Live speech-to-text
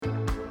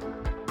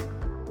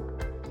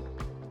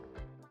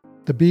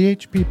The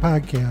BHP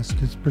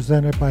podcast is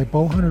presented by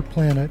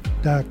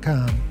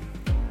bowhunterplanet.com.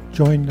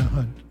 Join the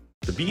hunt.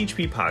 The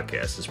BHP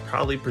podcast is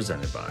proudly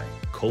presented by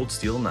Cold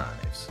Steel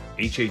Knives,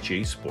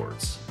 HHA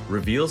Sports,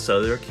 Reveal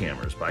Cellular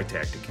Cameras by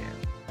Tacticam,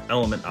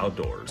 Element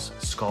Outdoors,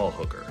 Skull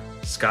Hooker,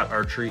 Scott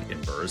Archery,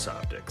 and Burris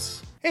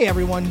Optics. Hey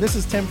everyone, this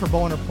is Tim for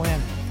Bowhunter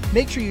Planet.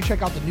 Make sure you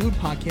check out the new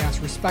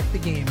podcast, Respect the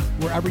Game,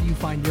 wherever you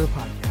find your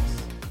podcasts.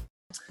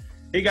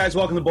 Hey guys,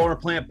 welcome to Bowhunter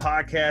Planet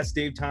podcast.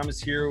 Dave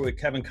Thomas here with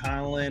Kevin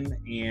Conlon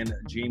and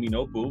Jamie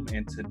Noteboom.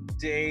 And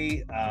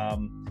today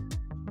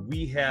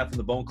we have from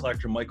the Bone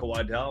Collector, Michael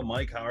Waddell.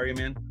 Mike, how are you,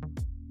 man?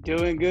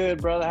 Doing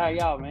good, brother. How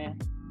y'all, man?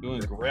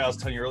 Doing great. I was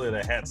telling you earlier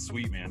that hat's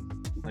sweet, man.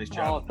 Nice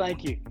job. Oh,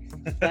 thank you.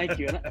 Thank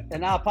you.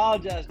 And I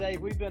apologize, Dave.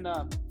 We've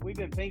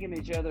been pinging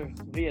each other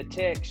via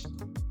text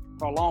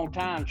for a long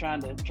time,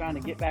 trying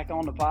to get back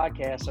on the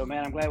podcast. So,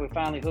 man, I'm glad we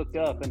finally hooked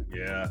up. And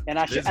yeah. And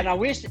I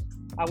wish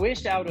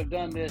I would have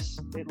done this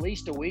at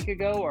least a week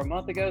ago or a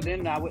month ago.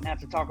 Then I wouldn't have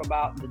to talk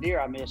about the deer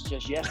I missed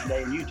just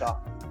yesterday in Utah.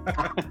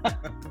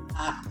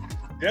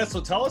 Yeah. So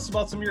tell us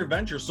about some of your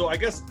adventures. So I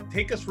guess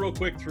take us real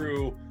quick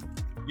through,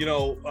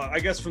 I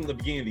guess from the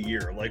beginning of the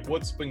year, like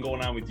what's been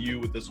going on with you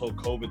with this whole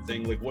COVID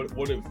thing? Like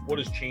what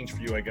has changed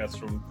for you, I guess,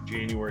 from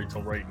January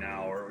till right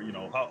now, or,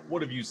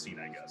 what have you seen,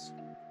 I guess?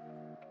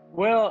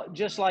 Well,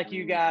 just like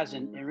you guys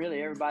and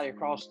really everybody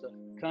across the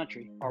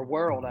country, or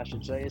world, I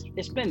should say,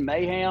 it's been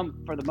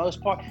mayhem for the most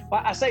part.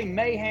 Well, I say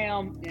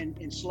mayhem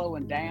in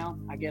slowing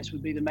down, I guess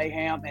would be the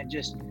mayhem, and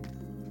just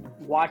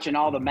watching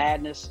all the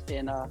madness.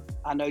 And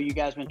I know you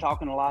guys been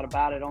talking a lot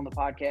about it on the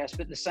podcast,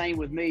 but the same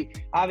with me.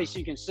 Obviously,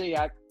 you can see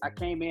I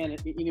came in,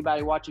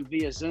 anybody watching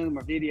via Zoom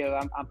or video,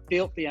 I'm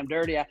filthy, I'm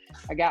dirty. I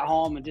got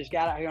home and just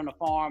got out here on the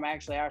farm.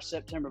 Actually, our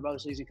September bow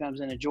season comes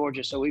in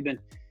Georgia, so we've been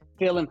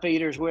filling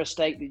feeders. We're a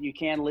state that you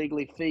can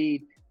legally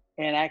feed.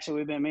 And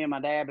actually, me and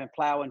my dad been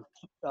plowing,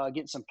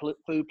 getting some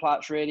food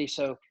plots ready.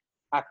 So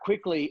I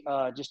quickly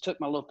just took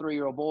my little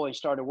 3-year-old boy and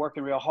started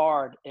working real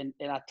hard. And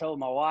I told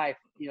my wife,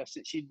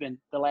 since she'd been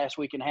the last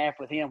week and a half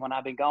with him when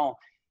I've been gone,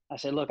 I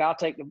said, look, I'll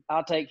take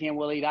him.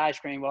 We'll eat ice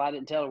cream. Well, I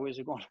didn't tell her we was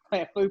going to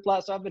plant food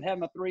plots. So I've been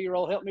having my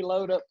 3-year-old help me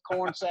load up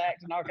corn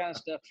sacks and all kinds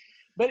of stuff.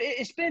 But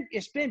it's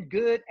been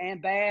good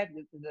and bad.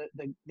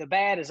 The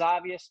bad is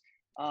obvious.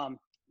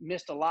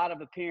 Missed a lot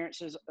of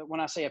appearances. When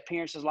I say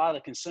appearances, a lot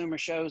of the consumer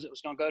shows that was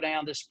going to go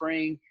down this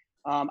spring.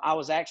 I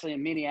was actually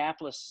in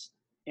Minneapolis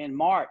in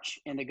March,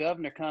 and the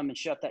governor come and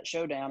shut that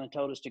show down and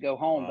told us to go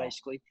home,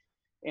 basically.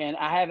 And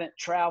I haven't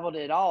traveled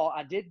at all.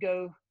 I did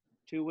go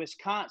to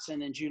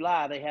Wisconsin in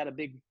July. They had a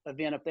big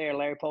event up there.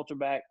 Larry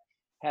Polterback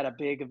had a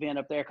big event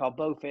up there called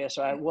Bow Fest.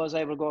 So I was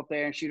able to go up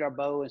there and shoot our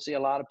bow and see a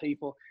lot of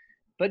people.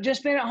 But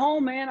just been at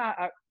home, man.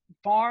 I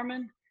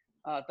farming.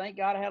 Thank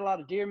God I had a lot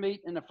of deer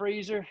meat in the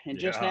freezer. And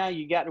just now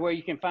you got to where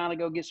you can finally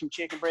go get some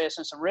chicken breasts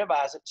and some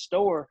ribeyes at the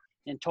store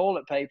and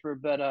toilet paper.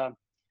 But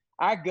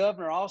our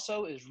governor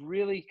also is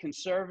really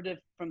conservative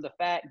from the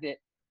fact that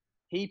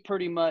he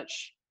pretty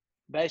much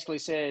basically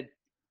said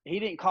he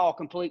didn't call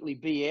completely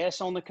BS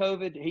on the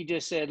COVID. He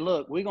just said,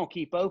 look, we're going to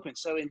keep open.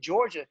 So in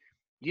Georgia,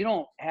 you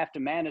don't have to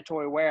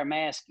mandatory wear a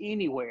mask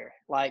anywhere.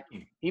 Like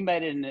he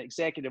made it an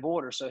executive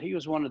order. So he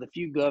was one of the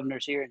few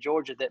governors here in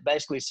Georgia that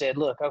basically said,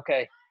 look,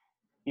 okay,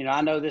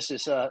 I know this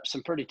is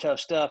some pretty tough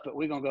stuff, but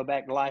we're going to go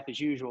back to life as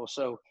usual.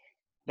 So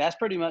that's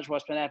pretty much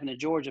what's been happening in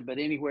Georgia. But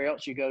anywhere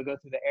else you go through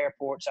the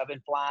airports. I've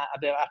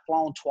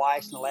flown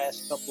twice in the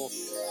last couple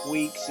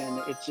weeks,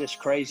 and it's just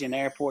crazy in the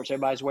airports.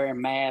 Everybody's wearing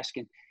masks.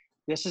 And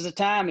this is a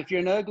time, if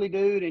you're an ugly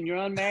dude and you're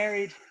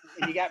unmarried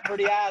and you got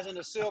pretty eyes and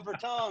a silver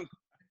tongue,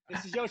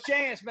 this is your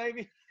chance,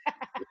 baby.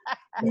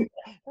 I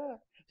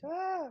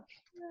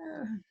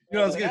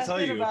was going to tell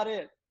you about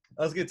it.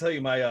 I was going to tell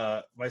you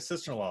my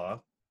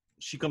sister-in-law,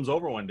 she comes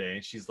over one day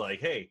and she's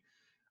like, hey,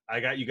 I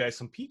got you guys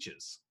some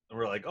peaches. And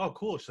we're like, oh,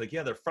 cool. She's like,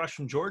 yeah, they're fresh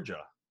from Georgia.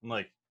 I'm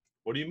like,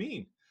 what do you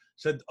mean?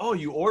 She said, oh,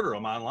 you order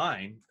them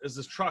online. There's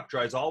this truck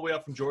drives all the way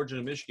up from Georgia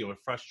to Michigan with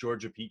fresh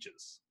Georgia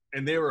peaches.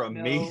 And they were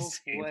amazing.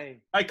 No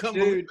way. I couldn't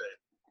believe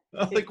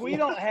it. If we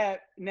don't have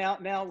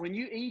now when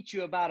you eat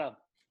you about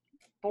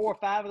 4 or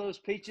 5 of those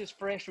peaches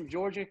fresh from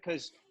Georgia,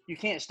 because you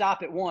can't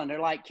stop at one. They're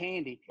like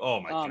candy. Oh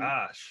my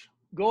gosh.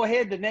 Go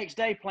ahead the next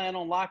day, plan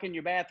on locking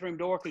your bathroom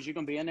door because you're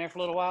going to be in there for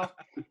a little while.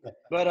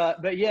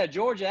 But yeah,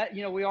 Georgia,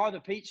 we are the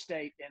peach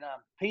state. And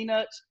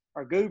peanuts,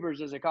 or goobers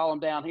as they call them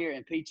down here,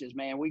 and peaches,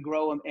 man, we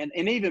grow them.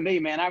 And even me,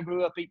 man, I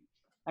grew up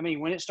eating.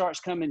 When it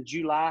starts coming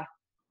July,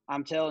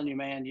 I'm telling you,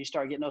 man, you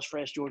start getting those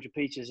fresh Georgia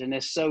peaches, and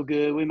it's so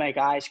good. We make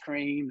ice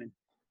cream, and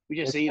we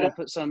just eat them,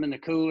 put some in the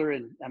cooler.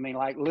 And,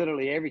 like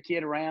literally every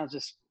kid around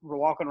we're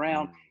walking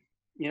around.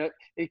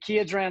 The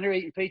kids around here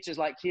eating peaches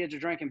like kids are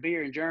drinking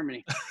beer in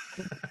Germany.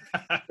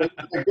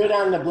 They're good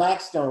on the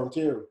Blackstone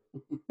too.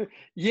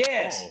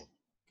 Yes. Oh,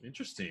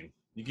 interesting.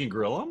 You can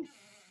grill them?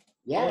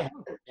 Yeah,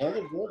 they're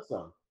good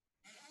some.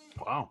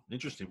 Wow,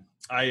 interesting.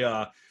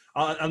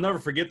 I'll never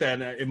forget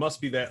that. And it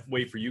must be that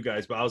way for you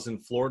guys, but I was in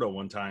Florida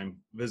one time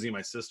visiting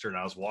my sister, and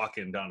I was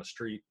walking down the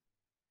street,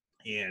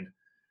 and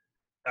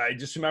I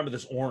just remember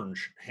this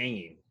orange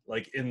hanging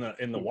like in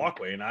the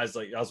walkway, and I was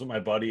with my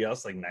buddy. I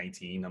was like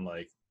 19. I'm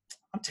like,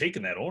 I'm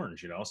taking that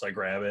orange, So I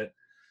grab it.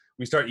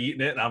 We start eating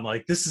it, and I'm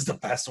like, this is the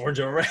best orange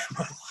I've ever had in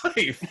my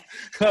life.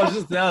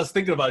 I was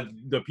thinking about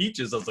the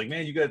peaches. I was like,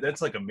 man,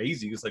 that's like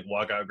amazing. You just like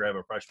walk out and grab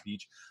a fresh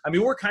peach. I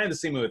mean, we're kind of the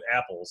same way with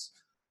apples.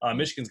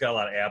 Michigan's got a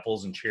lot of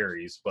apples and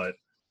cherries, but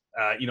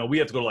we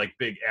have to go to like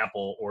big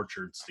apple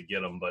orchards to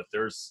get them. But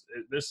there's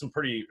some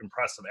pretty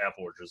impressive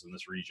apple orchards in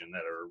this region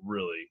that are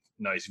really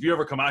nice. If you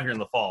ever come out here in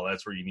the fall,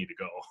 that's where you need to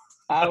go.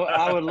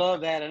 I would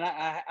love that, and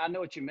I know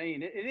what you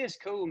mean. It is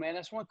cool, man.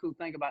 That's one cool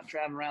thing about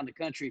traveling around the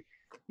country.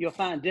 You'll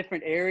find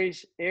different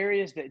areas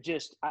that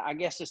just, I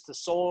guess it's the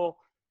soil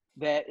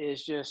that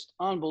is just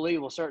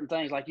unbelievable. Certain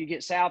things, like you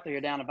get south here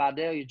down in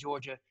Vidalia,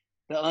 Georgia,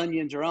 the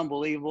onions are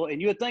unbelievable.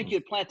 And you would think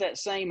you'd plant that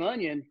same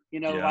onion,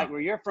 like where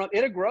you're from.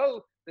 It'll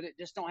grow, but it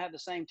just don't have the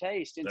same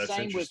taste. And That's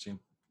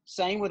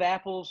same with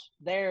apples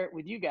there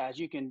with you guys.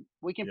 We can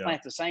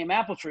plant the same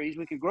apple trees.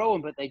 We can grow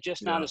them, but they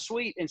just not as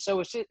sweet. And so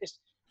it's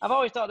I've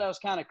always thought that was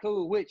kind of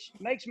cool, which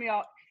makes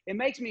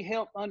me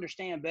help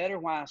understand better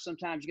why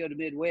sometimes you go to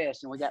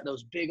Midwest and we got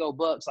those big old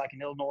bucks like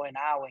in Illinois and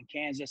Iowa and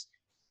Kansas.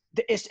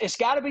 It's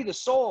got to be the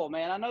soil,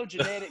 man. I know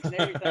genetics and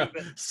everything,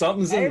 but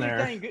something's in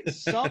there.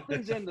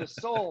 Something's in the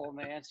soil,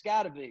 man. It's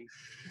got to be.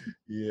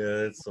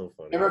 Yeah, it's so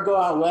funny. Ever go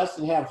out west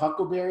and have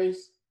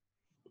huckleberries?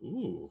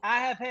 Ooh. I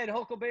have had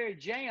huckleberry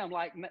jam,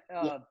 like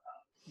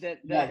that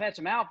I've had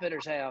some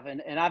outfitters have,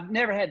 and I've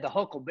never had the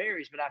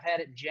huckleberries, but I've had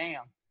it in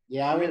jam.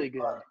 Yeah, really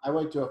good. I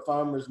went to a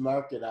farmer's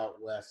market out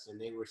west, and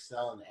they were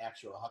selling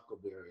actual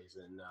huckleberries.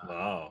 And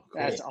wow,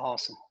 cool. That's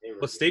awesome.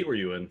 What state were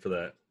you in for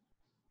that?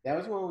 That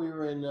was when we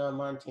were in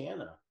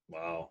Montana.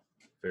 Wow,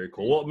 very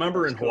cool. Well,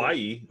 remember in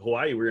Hawaii,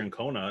 we were in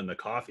Kona and the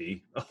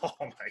coffee. Oh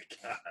my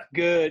god.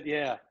 Good,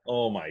 yeah.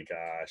 Oh my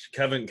gosh,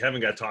 Kevin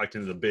got talked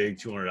into the big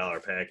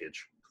 $200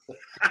 package.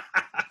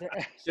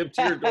 Shipped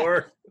to your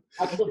door.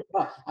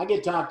 I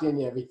get talked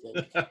into everything.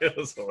 It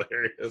was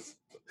hilarious.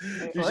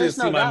 You should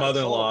see my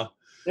mother-in-law.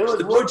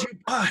 What'd you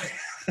buy?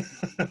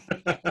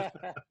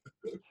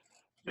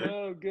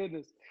 Oh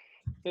goodness.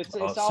 It's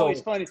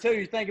always funny too.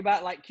 You think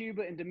about like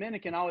Cuba and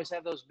Dominican always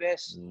have those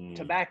best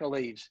tobacco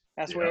leaves.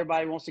 That's where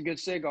everybody wants a good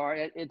cigar.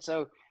 I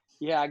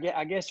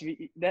guess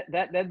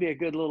that'd be a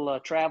good little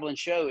traveling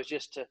show, is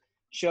just to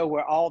show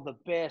where all the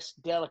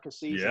best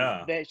delicacies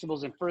and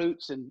vegetables and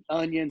fruits and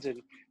onions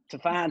and to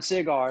find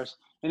cigars.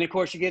 And of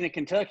course, you get in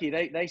Kentucky,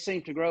 they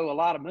seem to grow a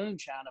lot of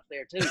moonshine up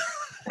there too.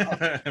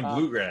 And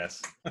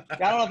bluegrass. I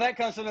don't know if that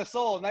comes from the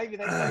soil. Maybe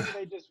they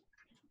just.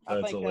 I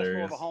think hilarious. that's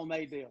more of a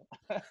homemade deal.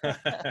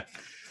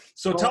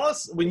 So tell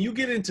us, when you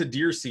get into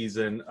deer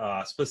season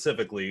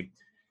specifically,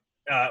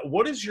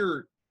 what is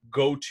your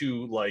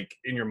go-to like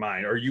in your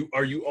mind? Are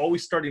you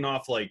always starting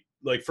off like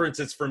for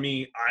instance, for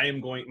me,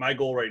 my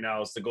goal right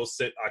now is to go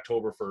sit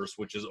October 1st,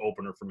 which is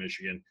opener for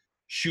Michigan,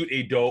 shoot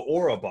a doe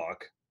or a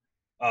buck,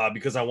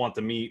 because I want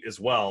the meat as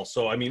well.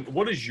 So, I mean,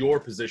 what is your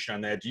position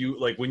on that? Do you,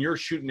 like, when you're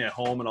shooting at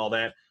home and all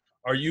that,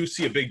 you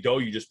see a big doe,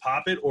 you just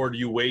pop it, or do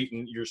you wait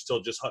and you're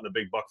still just hunting a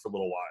big buck for a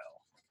little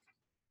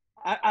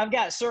while? I've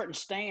got certain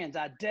stands.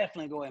 I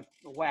definitely go and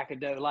whack a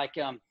doe. Like,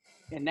 and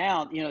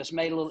now, it's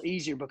made a little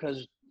easier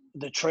because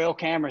the trail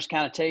cameras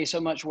kind of tell you so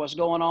much what's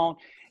going on.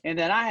 And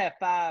then I have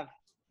 4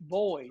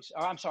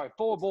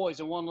 boys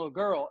and 1 little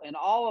girl, and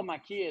all of my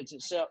kids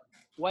except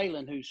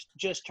Waylon, who's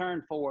just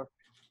turned 4,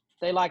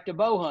 they like to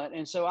bow hunt.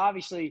 And so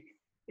obviously,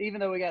 even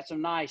though we got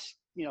some nice,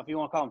 if you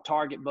want to call them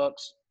target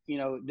bucks,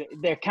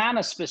 they're kind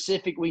of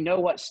specific. We know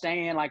what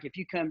stand. Like if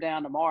you come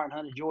down tomorrow and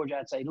hunt in Georgia,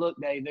 I'd say, look,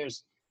 Dave,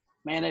 there's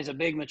a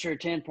big mature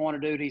 10-pointer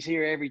dude. He's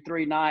here every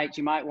 3 nights.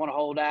 You might want to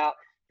hold out.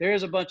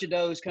 There's a bunch of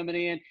does coming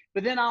in.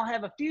 But then I'll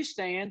have a few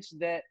stands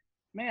that,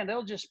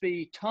 they'll just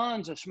be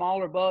tons of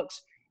smaller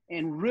bucks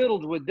and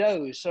riddled with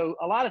does. So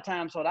a lot of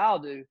times what I'll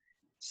do,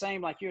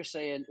 same like you're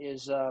saying,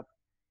 is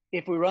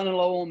if we're running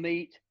low on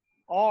meat,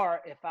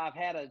 or if I've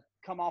had to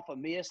come off a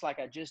miss like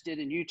I just did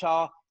in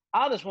Utah,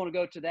 I just want to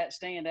go to that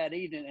stand that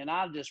evening, and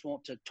I just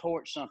want to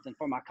torch something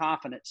for my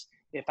confidence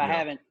if I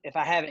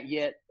haven't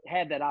yet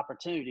had that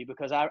opportunity,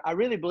 because I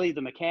really believe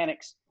the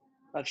mechanics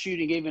of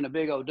shooting even a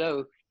big old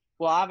doe,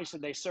 well, obviously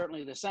they're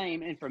certainly the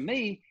same. And for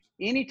me,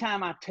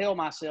 anytime I tell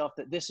myself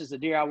that this is the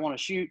deer I want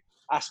to shoot,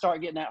 I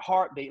start getting that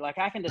heartbeat. Like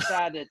I can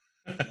decide that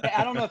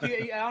I don't know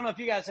if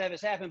you guys have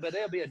this happen, but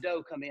there'll be a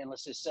doe come in,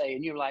 let's just say,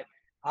 and you're like,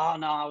 oh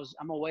no,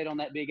 I'm gonna wait on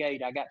that big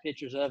 8. I got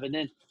pictures of it. And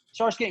then it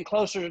starts getting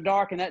closer to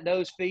dark, and that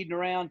doe's feeding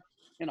around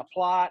in a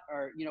plot,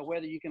 or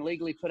whether you can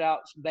legally put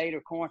out some bait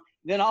or corn.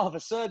 Then all of a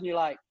sudden you're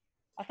like,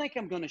 I think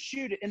I'm gonna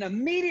shoot it, and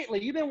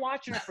immediately you've been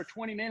watching it for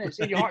 20 minutes,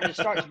 and your heart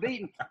just starts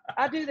beating.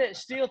 I do that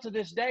still to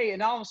this day,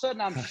 and all of a sudden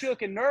I'm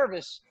shook and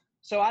nervous.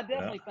 So I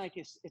definitely think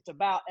it's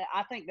about.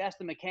 I think that's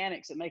the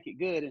mechanics that make it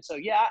good. And so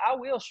I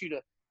will shoot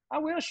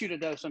a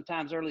doe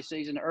sometimes early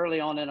season,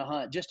 early on in a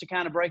hunt, just to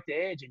kind of break the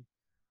edge and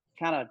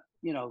kind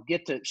of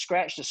get to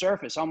scratch the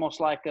surface, almost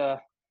like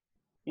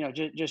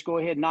just go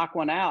ahead and knock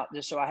one out,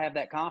 just so I have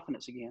that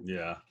confidence again.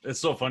 Yeah,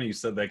 it's so funny you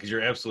said that, because you're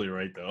absolutely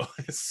right though.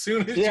 As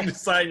soon as you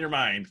decide in your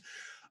mind,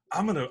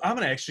 I'm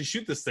gonna actually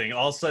shoot this thing.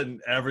 All of a sudden,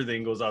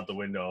 everything goes out the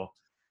window.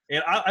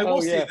 And I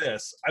will say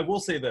this. I will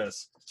say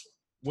this.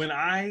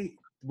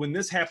 When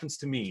this happens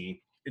to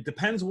me, it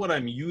depends what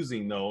I'm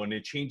using though, and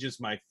it changes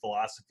my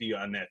philosophy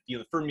on that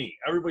feeling. For me,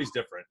 everybody's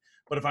different.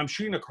 But if I'm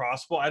shooting a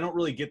crossbow, I don't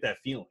really get that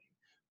feeling.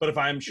 But if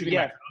I'm shooting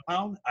my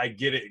compound, I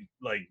get it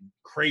like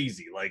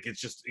crazy. Like it's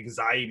just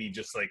anxiety,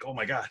 just like, oh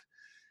my God,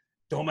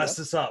 don't mess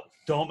this up.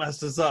 Don't mess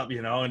this up,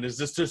 you know? And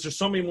there's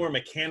so many more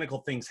mechanical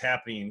things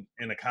happening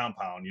in a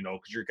compound, you know,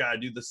 because you got to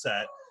do the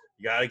set.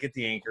 You got to get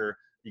the anchor.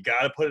 You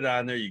got to put it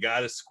on there. You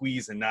got to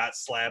squeeze and not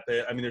slap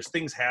it. I mean, there's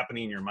things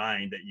happening in your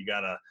mind that you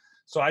got to.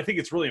 So I think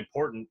it's really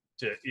important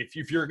to,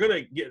 if you're going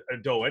to get a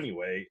doe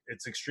anyway,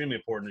 it's extremely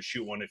important to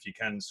shoot one if you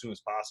can as soon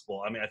as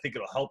possible. I mean, I think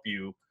it'll help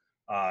you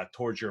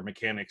towards your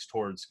mechanics,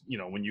 towards, you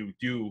know, when you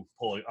do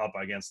pull it up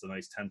against a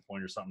nice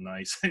 10-point or something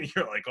nice and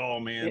you're like,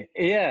 oh man.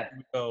 Yeah.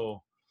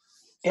 So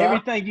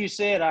everything you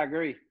said, I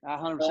agree. I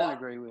 100%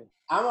 agree with.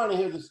 I want to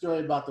hear the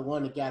story about the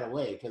one that got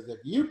away, because if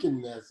you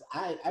can miss,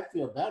 I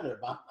feel better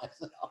about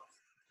myself.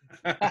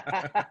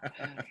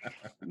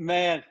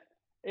 Man,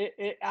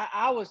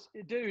 I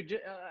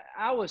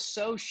was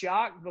so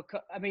shocked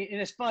because, I mean,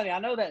 and it's funny. I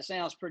know that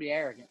sounds pretty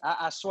arrogant.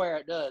 I swear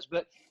it does.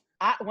 But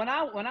when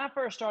I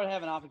first started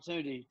having an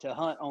opportunity to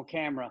hunt on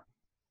camera,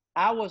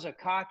 I was a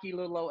cocky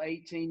little old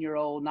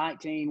 18-year-old,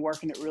 19,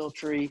 working at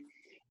Realtree,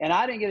 and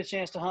I didn't get a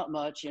chance to hunt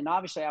much. And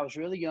obviously, I was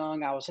really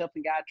young. I was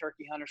helping guide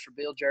turkey hunters for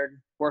Bill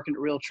Jordan, working at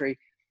Realtree.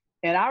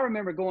 And I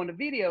remember going to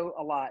video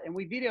a lot, and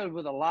we videoed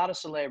with a lot of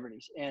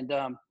celebrities. And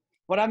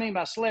what I mean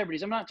by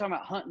celebrities, I'm not talking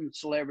about hunting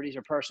celebrities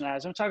or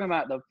personalities. I'm talking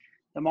about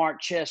the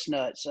Mark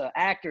Chestnuts,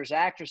 actors,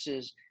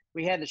 actresses.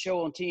 We had the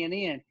show on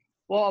TNN.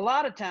 Well, a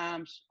lot of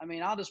times, I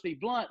mean, I'll just be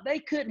blunt, they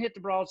couldn't hit the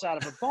broadside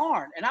of a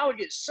barn. And I would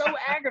get so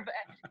aggravated.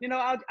 You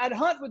know, I'd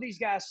hunt with these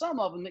guys, some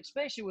of them,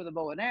 especially with a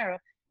bow and arrow.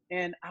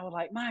 And I was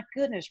like, my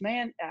goodness,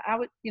 man, I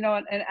would, you know,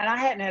 and I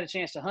hadn't had a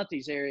chance to hunt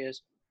these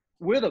areas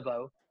with a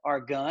bow or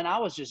a gun. I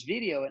was just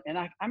videoing. And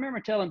I remember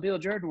telling Bill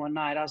Jordan one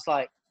night, I was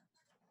like,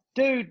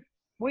 dude,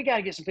 we got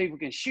to get some people who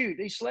can shoot.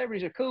 These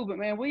celebrities are cool, but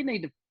man, we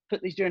need to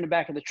put these deer in the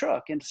back of the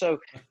truck. And so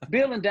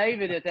Bill and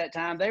David at that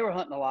time, they were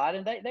hunting a lot,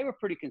 and they were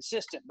pretty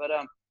consistent. But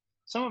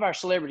some of our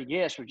celebrity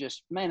guests were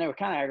just, man, they were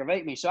kind of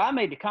aggravating me. So I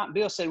made the comment.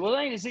 Bill said, well, it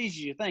ain't as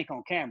easy as you think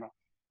on camera.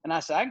 And I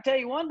said, I can tell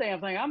you one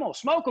damn thing. I'm going to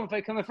smoke them if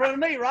they come in front of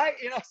me, right?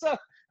 You know, so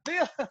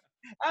Bill,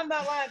 I'm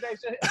not lying, Dave.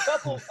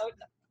 So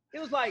it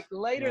was like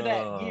later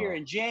that year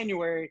in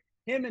January,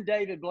 him and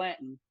David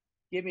Blanton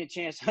gave me a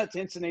chance to hunt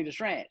Encinitas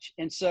Ranch.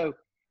 And so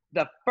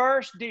the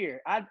first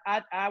deer,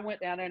 I went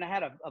down there and I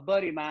had a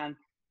buddy of mine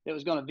that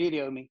was going to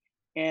video me.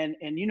 And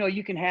you know,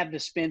 you can have the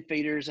spin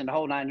feeders and the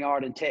whole 9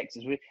 yard in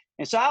Texas.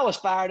 And so I was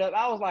fired up.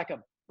 I was like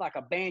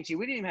a banshee.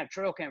 We didn't even have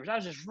trail cameras. I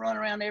was just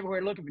running around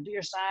everywhere looking for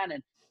deer sign,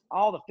 and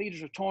all the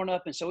feeders were torn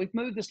up. And so we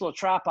moved this little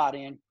tripod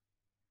in,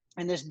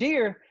 and this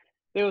deer,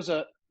 there was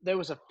a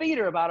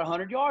feeder about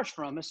 100 yards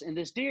from us. And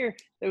this deer,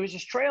 there was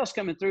just trails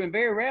coming through, and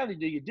very rarely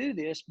do you do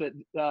this, but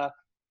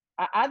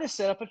I just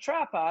set up a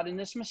tripod in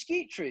this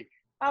mesquite tree.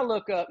 I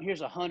look up,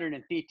 here's a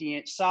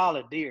 150-inch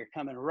solid deer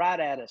coming right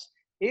at us.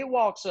 It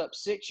walks up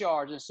 6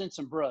 yards and it's in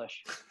some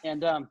brush.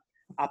 And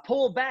I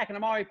pulled back, and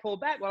I'm already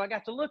pulled back. Well, I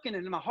got to looking,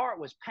 and my heart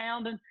was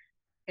pounding.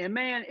 And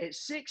man, at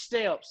 6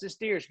 steps, this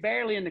deer is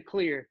barely in the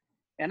clear.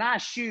 And I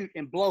shoot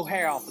and blow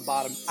hair off the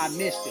bottom. I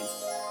missed him.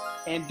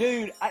 And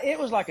dude, it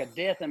was like a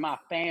death in my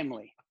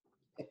family.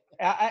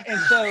 And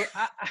so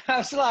I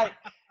was like,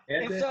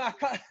 and so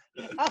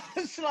I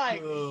was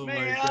like, oh,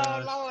 man,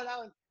 oh Lord,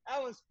 I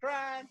was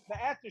crying.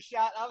 The after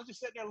shot, I was just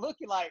sitting there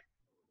looking like,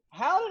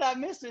 how did I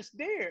miss this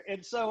deer?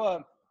 And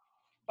so,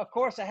 of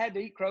course, I had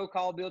to eat crow,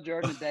 call Bill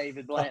Jordan and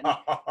David Blanton.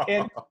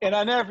 and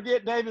I never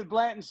forget, David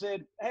Blanton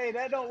said, hey,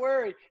 that don't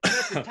worry. And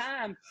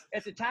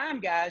at the time,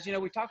 guys, you know,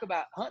 we talk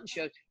about hunting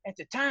shows. At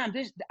the time,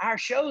 our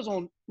shows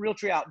on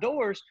Realtree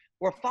Outdoors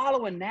were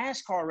following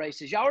NASCAR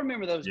races. Y'all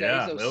remember those days?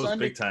 Yeah, those that was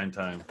Sunday big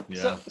time.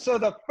 Yeah. So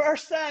the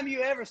first time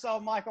you ever saw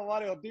Michael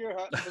Waddell deer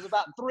hunting was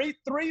about 3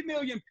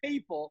 million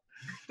people.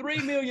 3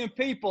 million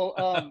people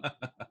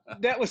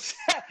that was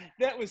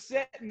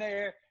sitting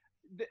there.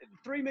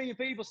 3 million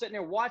people sitting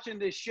there watching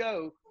this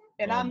show,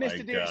 and I missed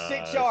a deer at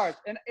 6 yards.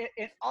 And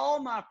all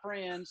my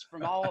friends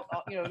from all,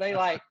 you know, they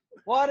like,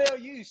 Waddell,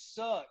 you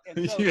suck.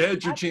 And so you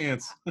had your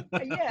chance.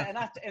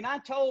 Yeah, and I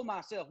told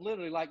myself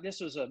literally, like,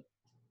 this was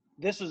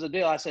a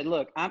deal. I said,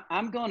 look,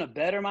 I'm going to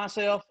better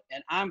myself,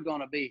 and I'm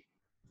going to be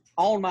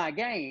on my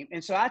game.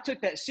 And so I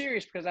took that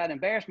serious because I'd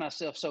embarrassed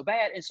myself so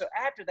bad. And so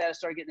after that, I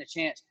started getting a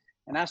chance,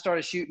 and I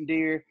started shooting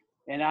deer,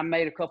 and I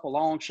made a couple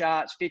long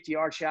shots,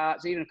 50-yard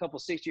shots, even a couple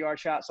 60-yard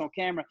shots on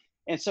camera.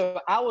 And so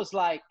I was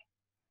like,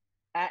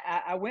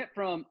 I went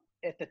from,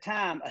 at the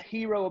time, a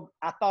hero,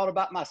 I thought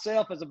about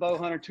myself as a bow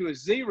hunter, to a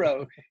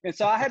zero. And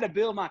so I had to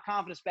build my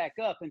confidence back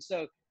up. And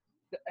so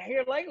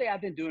here lately,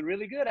 I've been doing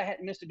really good. I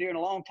hadn't missed a deer in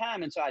a long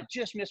time. And so I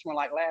just missed one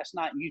like last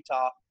night in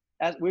Utah.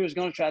 We was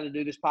going to try to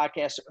do this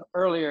podcast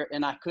earlier,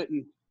 and I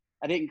couldn't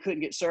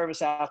get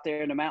service out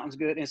there, and the mountain's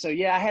good. And so,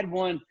 yeah, I had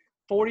one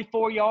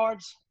 44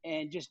 yards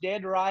and just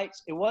dead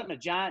rights. It wasn't a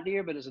giant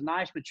deer, but it was a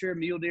nice mature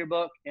mule deer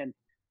buck. And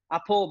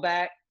I pulled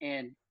back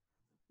and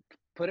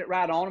put it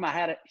right on him. I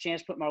had a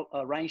chance to put my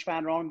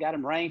rangefinder on him, got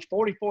him ranged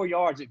 44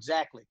 yards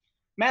exactly.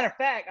 Matter of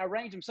fact, I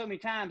ranged him so many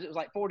times, it was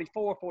like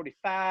 44,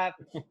 45,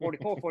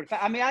 44, 45.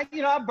 I mean,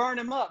 I burned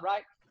him up,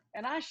 right?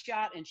 And I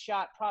shot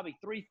probably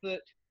 3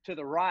 foot to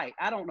the right.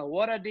 I don't know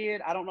what I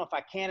did. I don't know if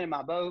I canted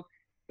my bow.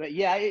 But,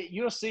 yeah,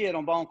 you'll see it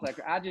on Bone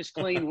Collector. I just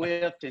clean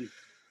whipped, and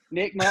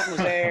Nick Munton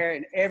was there,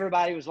 and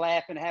everybody was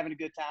laughing, having a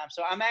good time.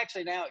 So I'm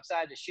actually now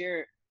excited to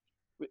share it,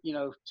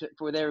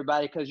 with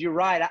everybody, because you're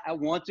right.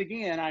 Once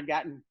again, I'd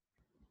gotten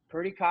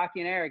pretty cocky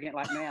and arrogant,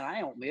 like, man,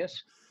 I don't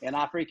miss. And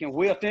I freaking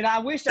whipped. And I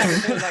wish I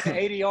could do like an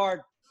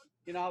 80-yard,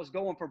 I was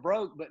going for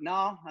broke. But,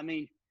 no, I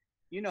mean,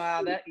 you know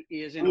how that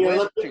is in the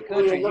Western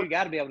country. You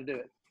got to be able to do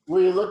it.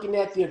 Were you looking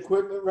at the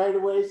equipment right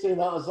away, saying,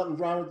 "Oh,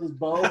 something's wrong with this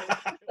bow"?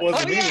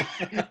 Wasn't me.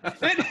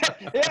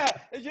 Yeah,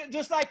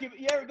 just like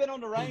you ever been on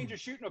the range or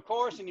shooting a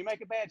course and you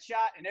make a bad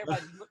shot and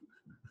everybody's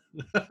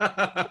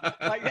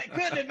like, that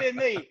couldn't have been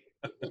me.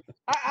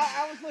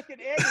 I was looking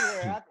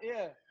everywhere.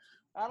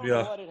 I don't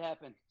know what had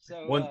happened.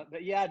 So,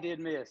 but yeah, I did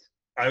miss.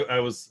 I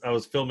was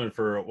filming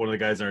for one of the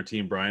guys on our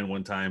team, Brian,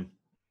 one time,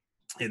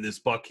 and this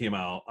buck came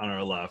out on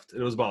our left.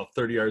 It was about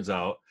 30 yards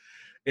out.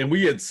 And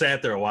we had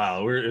sat there a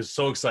while. We were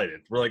so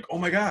excited. We're like, "Oh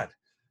my God,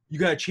 you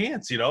got a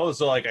chance!"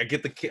 So like, I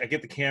get the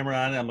camera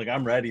on, and I'm like,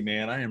 "I'm ready,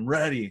 man. I am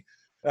ready."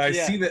 And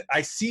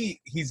I see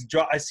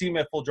him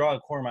at full draw in the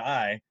corner of my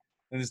eye,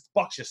 and this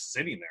buck's just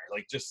sitting there,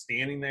 like just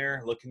standing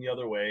there, looking the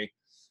other way.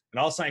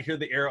 And all of a sudden, I hear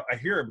the arrow. I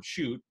hear him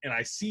shoot, and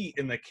I see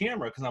in the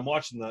camera, because I'm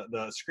watching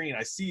the screen.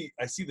 I see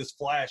this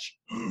flash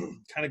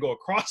kind of go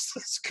across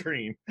the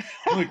screen.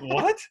 I'm like,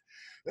 "What?"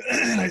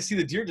 And I see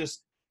the deer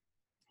just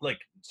like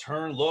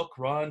turn, look,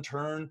 run,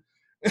 turn.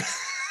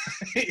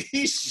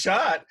 He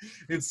shot,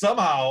 and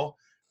somehow,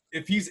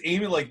 if he's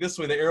aiming like this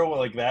way, the arrow went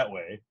like that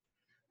way.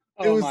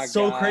 It was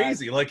so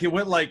crazy. Like, it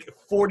went like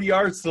 40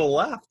 yards to the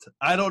left.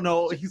 I don't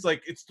know. He's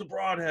like, "It's the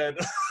broadhead."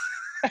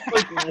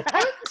 Like,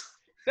 what?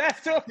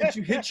 Did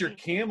you hit your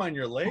cam on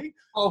your leg?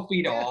 12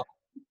 feet off.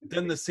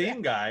 Then the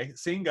same guy,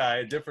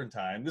 a different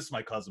time. This is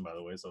my cousin, by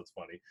the way, so it's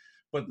funny.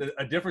 But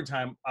a different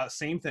time,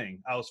 same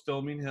thing. I was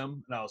filming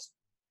him, and I was,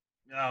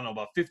 I don't know,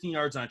 about 15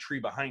 yards on a tree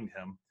behind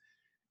him.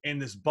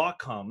 And this buck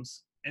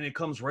comes, and it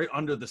comes right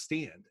under the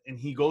stand. And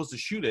he goes to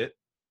shoot it.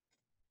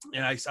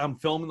 And I'm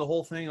filming the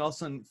whole thing. All of a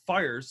sudden,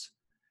 fires.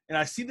 And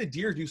I see the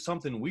deer do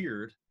something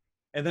weird.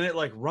 And then it,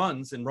 like,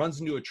 runs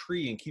into a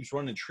tree and keeps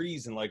running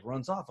trees and, like,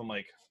 runs off. I'm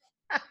like,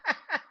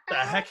 the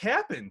heck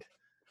happened?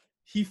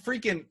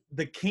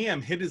 The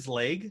cam hit his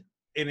leg,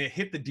 and it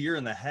hit the deer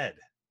in the head.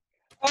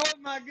 Oh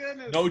my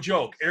goodness. No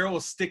joke. Arrow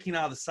was sticking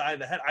out of the side of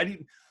the head.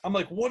 I'm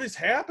like, what is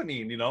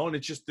happening? And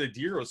it's just, the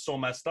deer was so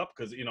messed up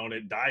because, and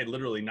it died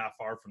literally not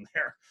far from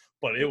there.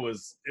 But it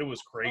was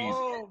crazy.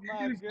 Oh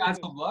my goodness. Got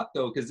some luck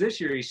though, because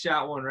this year he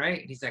shot one right,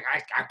 and he's like,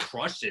 I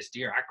crushed this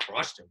deer. I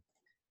crushed him.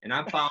 And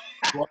I found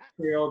a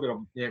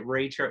trail that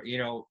Ray, it's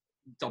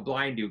a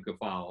blind dude could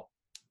follow.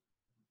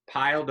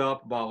 Piled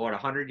up about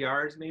 100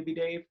 yards, maybe,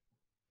 Dave.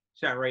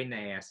 Shot right in the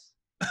ass.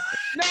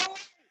 No.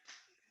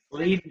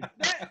 Bleeding.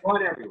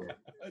 Blood everywhere.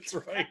 That's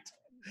right.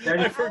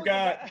 I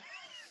forgot.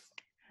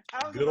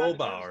 Good old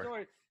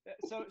Bauer.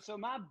 So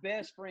my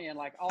best friend,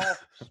 like all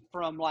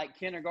from like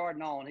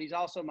kindergarten on, he's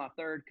also my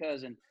third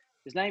cousin.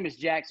 His name is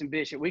Jackson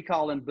Bishop. We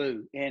call him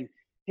Boo. And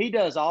he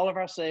does all of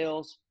our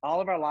sales, all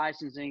of our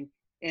licensing,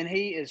 and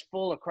he is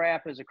full of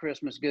crap as a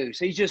Christmas goose.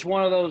 He's just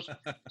one of those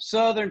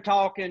Southern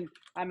talking.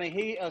 I mean,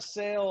 he'll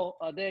sell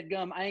a dead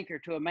gum anchor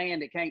to a man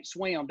that can't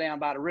swim down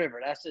by the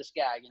river. That's this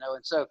guy,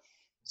 And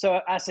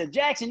so I said,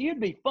 "Jackson, you'd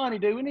be funny,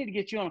 dude. We need to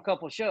get you on a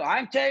couple of shows." I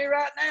can tell you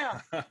right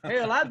now,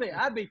 hell,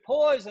 I'd be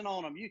poison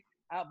on him.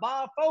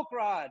 Bob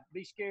Folkrod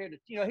be scared.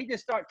 He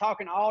just start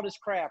talking all this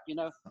crap,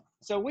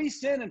 So we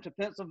sent him to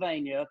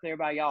Pennsylvania up there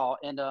by y'all,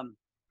 and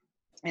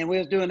we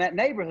was doing that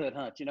neighborhood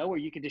hunt, where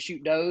you could just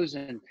shoot does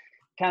and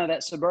kind of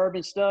that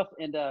suburban stuff,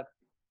 and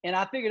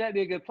I figured that'd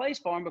be a good place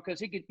for him because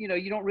he could,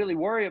 you don't really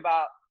worry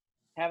about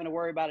having to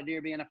worry about a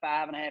deer being a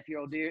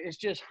 5.5-year-old deer. It's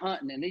just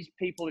hunting, and these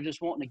people are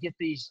just wanting to get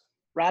these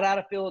right out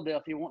of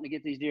Philadelphia, wanting to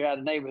get these deer out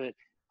of the neighborhood.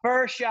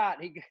 First shot,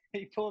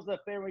 he pulls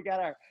up there. We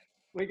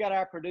got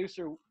our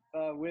producer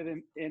with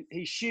him, and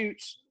he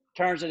shoots,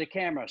 turns to the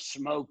camera,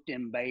 "Smoked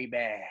him, baby,"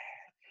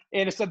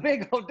 and it's a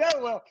big old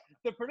doe. Well,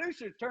 the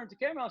producer turns to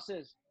the camera and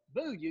says,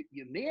 "Boo,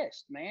 you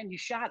missed, man. You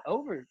shot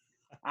over.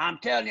 I'm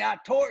telling you, I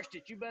torched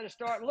it. You better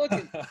start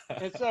looking."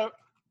 And so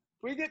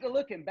we get to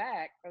looking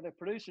back, or the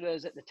producer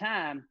does at the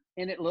time,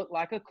 and it looked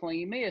like a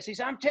clean miss. He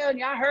said, "I'm telling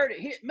you, I heard it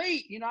hit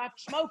meat. I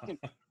smoked him."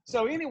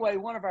 So anyway,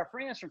 one of our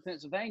friends from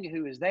Pennsylvania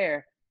who was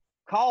there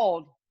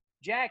called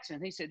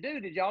Jackson. He said,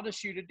 "Dude, did y'all just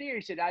shoot a deer?"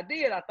 He said, "I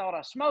did. I thought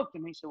I smoked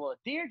him." He said, "Well, a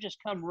deer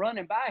just come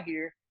running by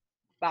here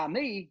by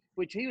me,"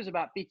 which he was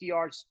about 50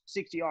 yards,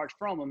 60 yards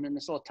from him in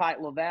this little tight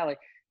little valley.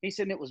 He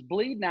said, "It was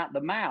bleeding out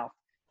the mouth."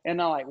 And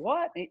I'm like,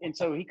 "What?" And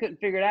so he couldn't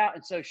figure it out.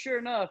 And so sure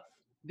enough,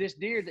 this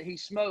deer that he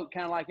smoked,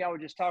 kind of like y'all were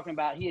just talking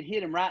about, he had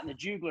hit him right in the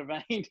jugular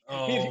vein.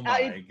 Oh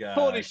my god!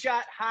 Pulled his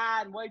shot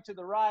high and way to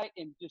the right,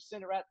 and just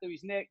sent it right through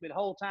his neck. But the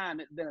whole time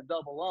it had been a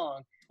double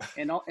lung,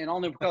 and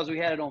only because we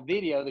had it on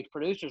video, the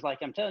producers, like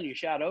I'm telling you,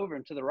 shot over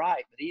and to the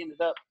right, but he ended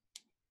up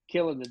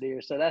killing the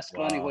deer. So that's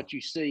funny what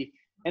you see,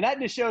 and that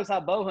just shows how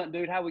bow hunting,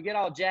 dude, how we get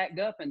all jacked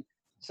up, and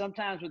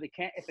sometimes with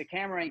if the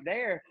camera ain't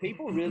there,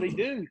 people really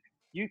do.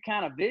 You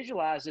kind of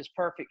visualize this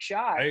perfect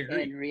shot. I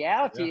agree. In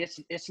reality,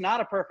 it's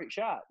not a perfect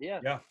shot. Yeah.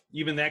 Yeah.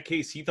 Even that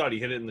case, he thought he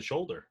hit it in the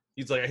shoulder.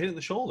 He's like, I hit it in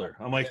the shoulder.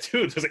 I'm like,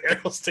 dude, there's an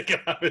arrow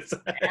sticking out of his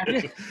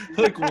head.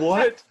 Like,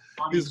 what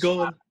is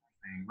going?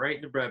 Right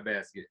in the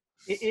breadbasket.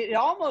 It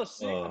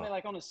almost, I mean,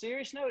 like on a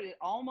serious note, it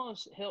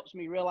almost helps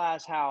me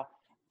realize how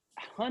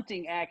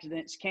hunting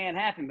accidents can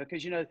happen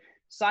because, you know,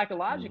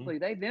 psychologically,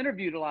 they've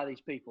interviewed a lot of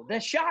these people. They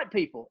shot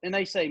people, and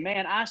they say,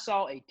 man, I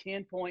saw a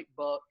 10-point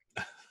buck.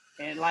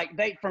 And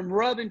like from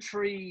rubbing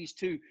trees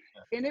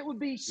and it would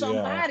be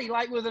somebody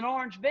like with an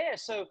orange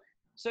vest. So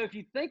if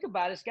you think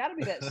about it, it's got to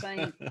be that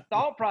same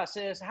thought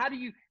process. How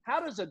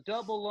does a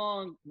double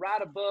lung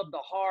right above the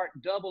heart,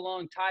 double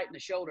lung tight in the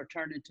shoulder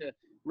turn into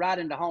right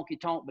into honky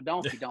tonk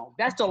badonky donk?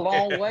 That's a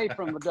long way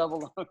from a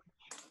double lung,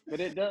 but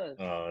it does.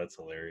 Oh, that's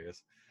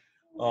hilarious.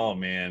 Oh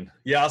man,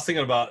 yeah. I was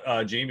thinking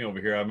about Jamie over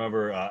here. I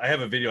remember I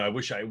have a video. I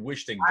wish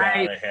to God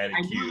I had it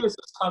I queued. knew this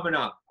was coming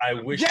up. I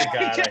wish to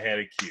God I had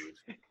it queued.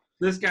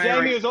 This guy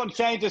Jamie was on to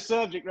change the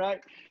subject,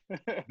 right?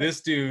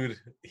 This dude,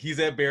 he's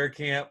at bear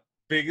camp.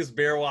 Biggest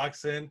bear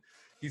walks in.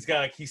 He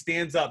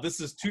stands up. This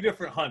is two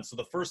different hunts. So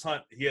the first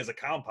hunt, he has a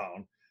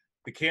compound.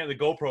 The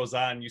GoPro's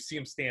on. You see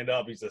him stand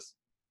up. He's just,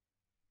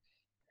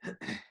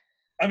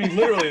 I mean,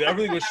 literally,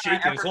 everything was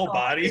shaking. His whole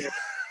body.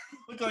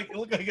 It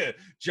looked like a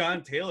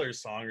John Taylor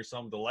song or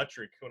something. The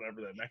Electric,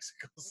 whatever that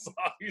Mexico song.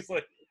 He's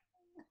like,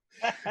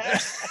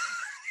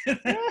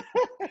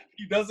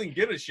 he doesn't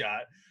get a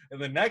shot. And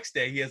the next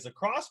day, he has a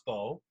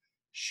crossbow,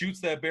 shoots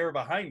that bear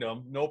behind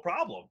him, no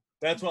problem.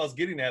 That's what I was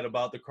getting at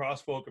about the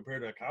crossbow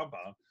compared to a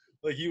compound.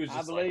 Like he was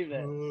just I believe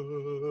that.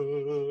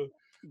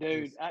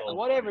 Dude,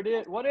 whatever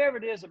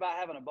it is about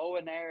having a bow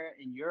and arrow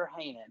in your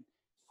hand,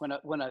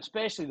 when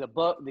especially the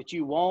buck that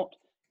you want,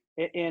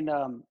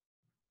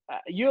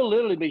 you'll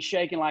literally be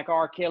shaking like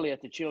R. Kelly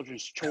at the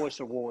Children's Choice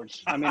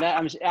Awards. I mean,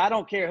 I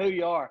don't care who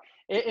you are.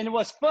 And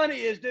what's funny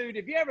is, dude,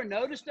 if you ever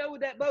noticed though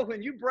with that bow,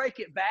 when you break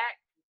it back,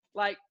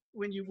 like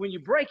when you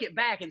break it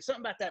back and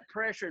something about that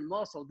pressure and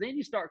muscle, then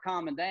you start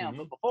calming down.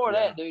 But before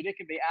that, dude, it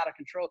can be out of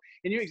control.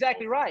 And you're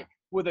exactly right.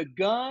 With a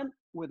gun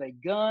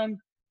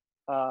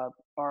or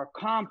a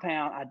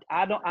compound,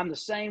 I'm the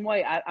same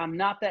way. I'm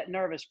not that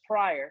nervous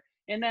prior.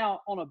 And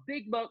now on a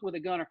big buck with a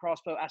gun or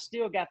crossbow, I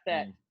still got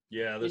that.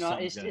 Yeah,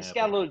 it's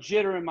got a little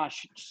jitter in my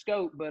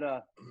scope, but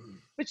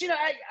you know,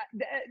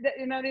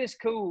 that is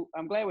cool.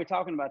 I'm glad we're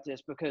talking about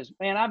this because,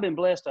 man, I've been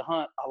blessed to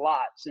hunt a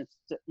lot since,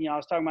 you know, I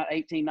was talking about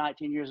 18,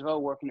 19 years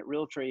old working at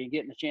Realtree and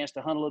getting a chance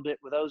to hunt a little bit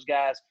with those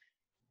guys.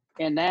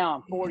 And now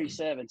I'm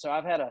 47. So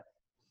I've had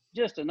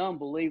just an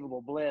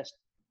unbelievable blessed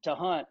to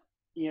hunt,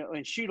 you know,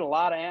 and shoot a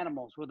lot of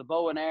animals with a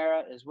bow and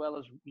arrow, as well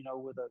as, you know,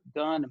 with a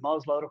gun, a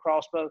muzzleloader,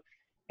 crossbow.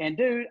 And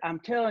dude, I'm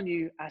telling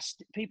you,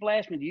 people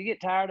ask me, do you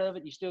get tired of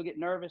it? You still get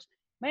nervous?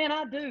 Man,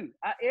 I do.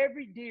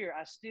 Every deer,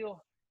 I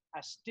still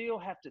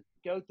have to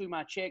go through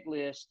my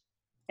checklist.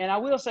 And I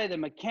will say the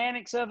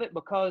mechanics of it,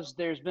 because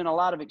there's been a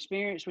lot of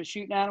experience with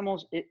shooting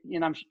animals.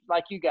 I'm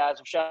like you guys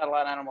have shot a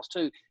lot of animals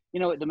too. You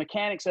know, the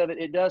mechanics of it,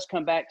 it does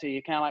come back to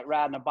you, kind of like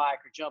riding a bike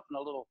or jumping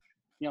a little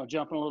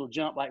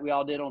jump like we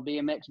all did on a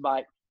BMX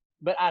bike.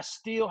 But I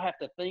still have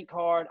to think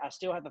hard. I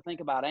still have to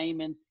think about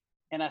aiming.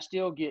 And I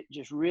still get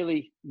just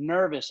really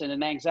nervous, and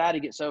an anxiety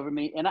gets over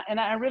me. And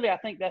I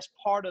think that's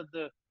part of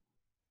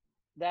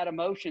that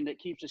emotion that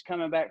keeps us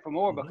coming back for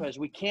more, because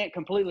we can't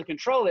completely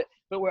control it,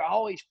 but we're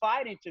always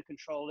fighting to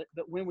control it.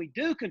 But when we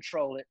do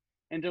control it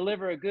and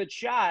deliver a good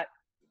shot,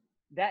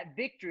 that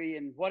victory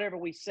and whatever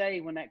we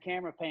say when that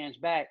camera pans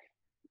back,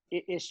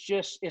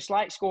 it's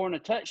like scoring a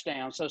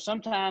touchdown. So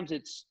sometimes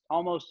it's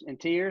almost in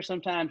tears.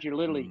 Sometimes you're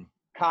literally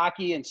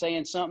cocky and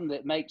saying something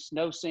that makes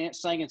no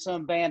sense, singing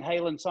some Van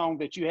Halen song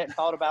that you hadn't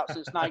thought about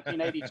since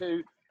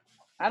 1982.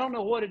 I don't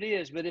know what it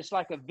is, but it's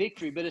like a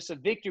victory, but it's a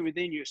victory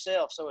within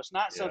yourself. So it's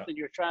not something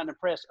you're trying to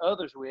impress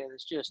others with.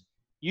 It's just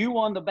you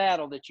won the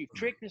battle, that you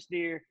tricked this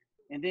deer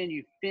and then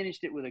you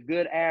finished it with a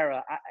good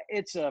arrow.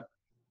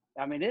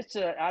 I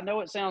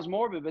know it sounds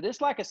morbid, but it's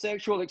like a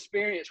sexual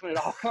experience when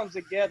it all comes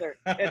together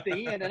at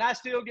the end. And I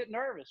still get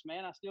nervous,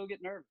 man. I still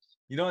get nervous.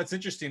 You know, it's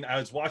interesting. I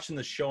was watching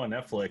this show on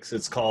Netflix.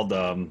 It's called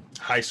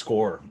High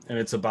Score, and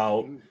it's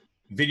about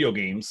video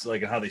games,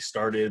 like how they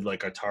started,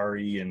 like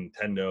Atari and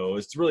Nintendo.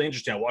 It's really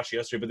interesting. I watched it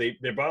yesterday,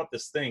 but they brought up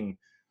this thing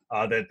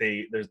that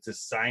there's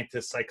this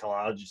scientist,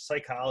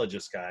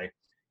 psychologist guy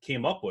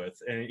came up with,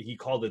 and he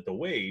called it the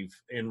wave.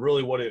 And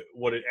really what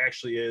it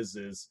actually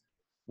is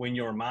when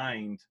your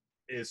mind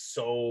is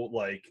so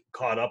like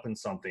caught up in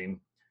something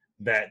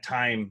that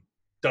time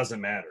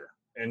doesn't matter,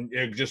 and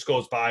it just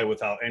goes by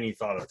without any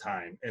thought of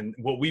time. And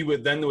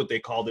what they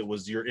called it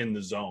was you're in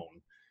the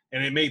zone.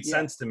 And it made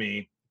sense to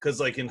me, because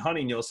like in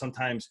hunting, you know,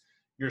 sometimes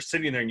you're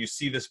sitting there and you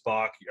see this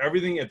buck,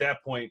 everything at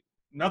that point,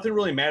 nothing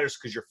really matters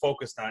because you're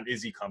focused on,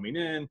 is he coming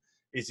in?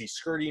 Is he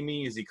skirting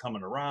me? Is he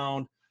coming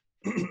around?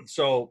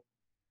 So,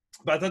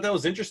 but I thought that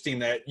was interesting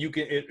that you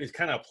can, it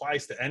kind of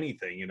applies to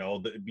anything, you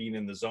know, being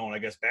in the zone. I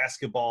guess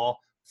basketball,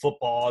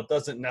 football, it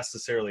doesn't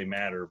necessarily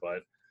matter,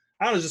 but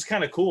I don't know, it was just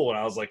kind of cool. And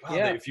I was like, wow,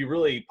 if you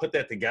really put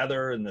that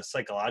together, and the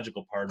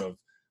psychological part of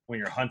when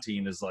you're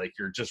hunting is like,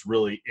 you're just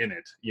really in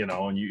it, you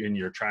know, and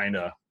you're trying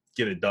to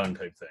get it done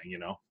type thing, you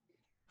know?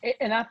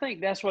 And I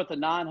think that's what the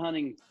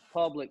non-hunting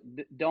public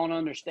don't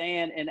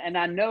understand. And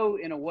I know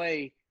in a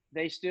way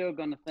they still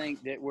going to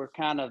think that we're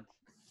kind of,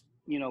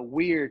 you know,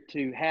 weird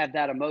to have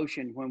that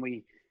emotion when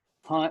we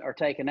hunt or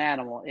take an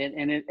animal.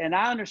 And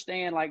I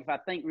understand, like, if I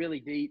think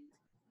really deep,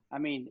 I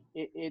mean,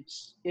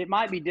 it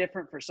might be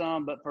different for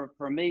some, but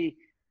for me,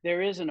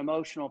 there is an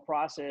emotional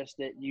process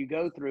that you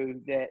go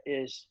through that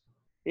is,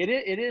 it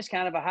is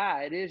kind of a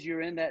high. It is,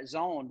 you're in that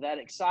zone, that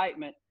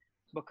excitement,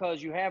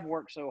 because you have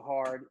worked so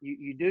hard.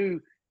 You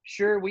do.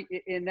 Sure,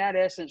 in that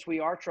essence, we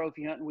are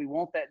trophy hunting. We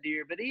want that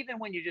deer. But even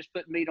when you just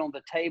put meat on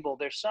the table,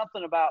 there's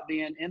something about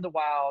being in the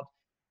wild,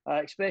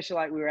 especially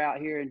like we were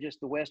out here in just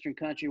the Western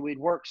country. We'd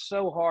worked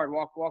so hard,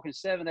 walking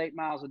 7 to 8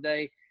 miles a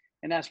day.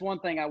 And that's one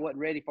thing I wasn't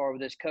ready for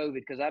with this COVID,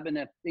 because I've been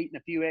eating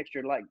a few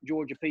extra, like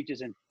Georgia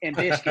peaches and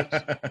biscuits.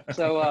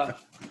 So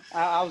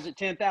I was at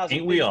 10,000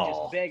 Ain't we feet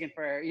all? just begging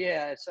for air.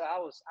 Yeah, so I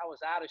was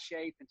out of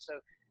shape. And so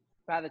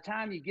by the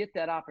time you get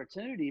that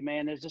opportunity,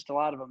 man, there's just a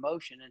lot of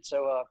emotion. And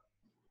so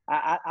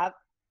I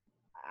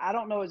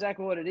don't know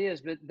exactly what it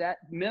is, but that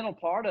mental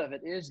part of it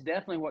is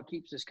definitely what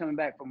keeps us coming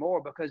back for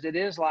more, because it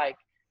is like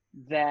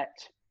that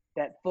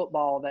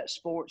football, that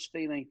sports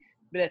feeling.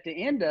 But at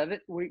the end of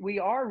it, we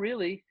are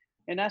really,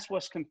 and that's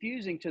what's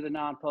confusing to the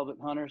non-public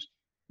hunters,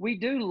 we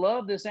do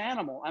love this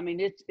animal. I mean,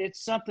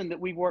 it's something that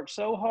we've worked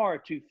so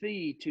hard to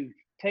feed, to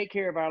take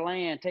care of our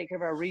land, take care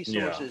of our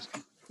resources.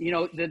 Yeah. You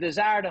know, the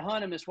desire to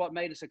hunt them is what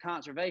made us a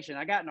conservation.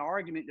 I got in an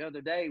argument the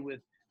other day with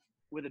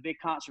a big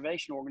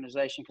conservation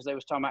organization, because they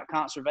was talking about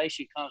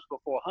conservation comes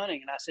before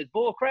hunting. And I said,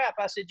 bull crap.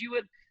 I said,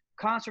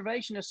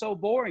 conservation is so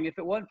boring. If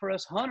it wasn't for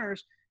us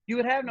hunters, you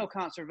would have no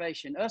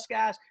conservation. Us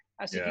guys,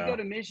 I said, You go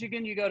to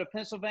Michigan, you go to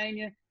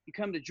Pennsylvania, you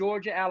come to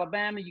Georgia,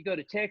 Alabama, you go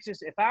to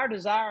Texas. If our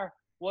desire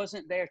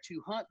wasn't there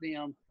to hunt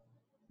them,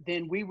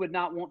 then we would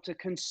not want to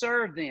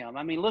conserve them.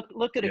 I mean,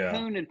 look at a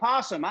coon and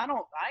possum. I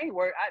ain't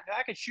worried.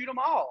 I could shoot them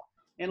all.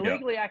 And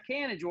legally I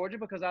can in Georgia,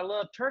 because I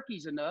love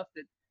turkeys enough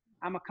that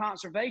I'm a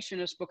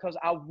conservationist, because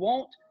I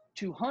want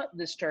to hunt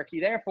this turkey.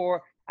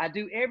 Therefore, I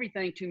do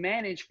everything to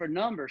manage for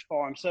numbers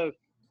for them. So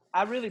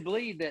I really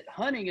believe that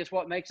hunting is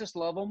what makes us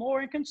love them more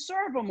and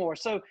conserve them more.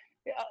 So,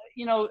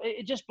 you know,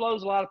 it just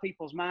blows a lot of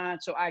people's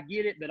minds. So I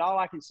get it. But all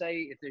I can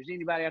say, if there's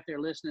anybody out there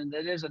listening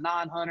that is a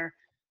non-hunter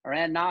or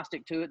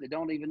agnostic to it, that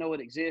don't even know it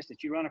exists,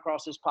 that you run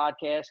across this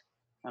podcast,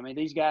 I mean,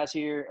 these guys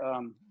here,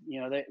 you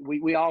know,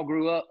 we all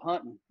grew up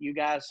hunting. You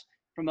guys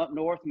from up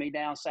north, me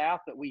down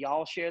south, but we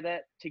all share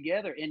that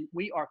together, and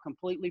we are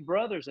completely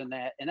brothers in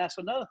that. And that's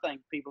another thing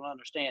people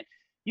understand.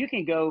 You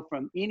can go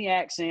from any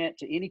accent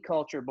to any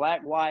culture,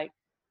 black, white,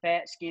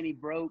 fat, skinny,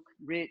 broke,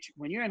 rich.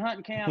 When you're in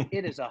hunting camp,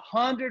 it is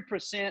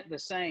 100% the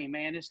same,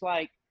 man. It's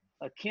like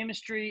a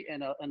chemistry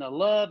and a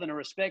love and a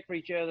respect for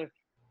each other.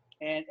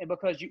 And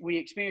because we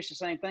experience the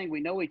same thing,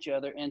 we know each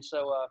other. And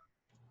so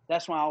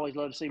that's why I always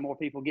love to see more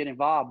people get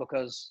involved,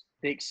 because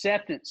the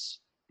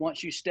acceptance,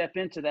 once you step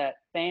into that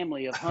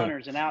family of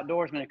hunters and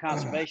outdoorsmen and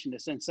conservation,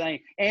 it's insane.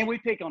 And we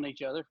pick on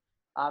each other,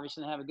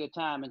 obviously, and have a good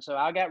time. And so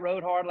I got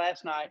rode hard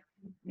last night.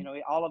 You know,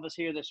 all of us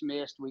here that's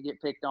missed, we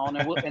get picked on.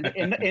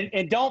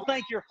 And don't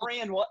think your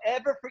friend will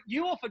ever –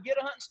 you will forget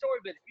a hunting story,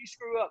 but if you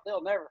screw up,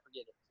 they'll never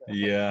forget it. So.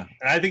 Yeah.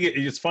 And I think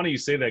it's funny you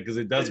say that, because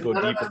it does go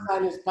deeper. None of us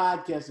on this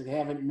podcast that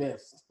haven't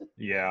missed.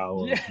 Yeah.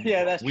 Well,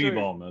 yeah, that's we've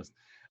true. all missed.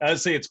 I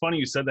would say it's funny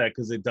you said that,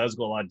 because it does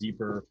go a lot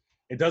deeper.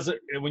 It doesn't,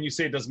 when you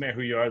say it doesn't matter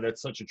who you are,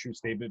 that's such a true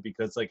statement,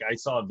 because like I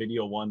saw a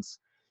video once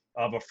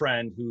of a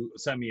friend who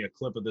sent me a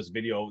clip of this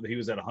video. He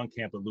was at a hunt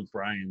camp with Luke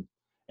Bryan,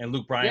 and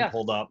Luke Bryan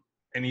pulled up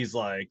and he's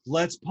like,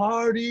 let's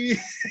party.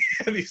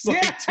 And he's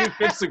like 2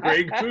 fifths of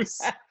Grey Goose.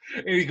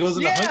 And he goes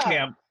into hunt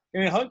camp,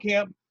 and in hunt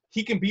camp,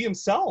 he can be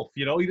himself.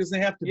 You know, he doesn't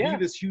have to be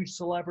this huge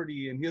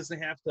celebrity, and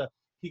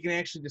he can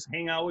actually just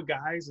hang out with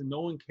guys and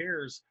no one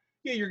cares.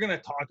 Yeah, you're going to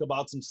talk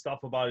about some stuff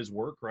about his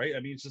work, right? I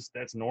mean, it's just,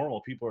 that's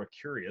normal. People are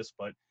curious,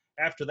 but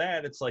after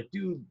that, it's like,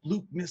 dude,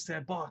 Luke missed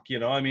that buck, you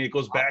know? I mean, it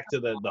goes back to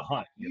the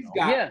hunt. He's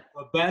got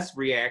the best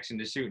reaction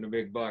to shooting a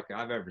big buck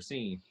I've ever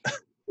seen.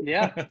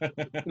 Yeah.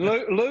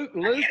 Luke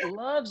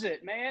loves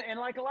it, man. And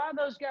like a lot of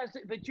those guys,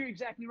 but you're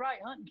exactly right.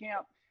 Hunting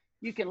camp,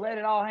 you can let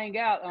it all hang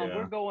out.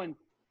 We're going,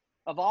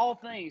 of all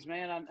things,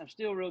 man, I'm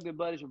still real good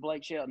buddies with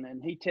Blake Shelton,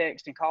 and he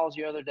texted and calls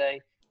the other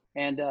day.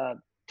 And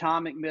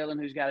Tom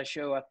McMillan, who's got a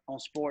show on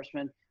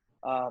Sportsman,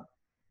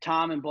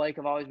 Tom and Blake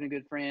have always been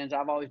good friends.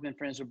 I've always been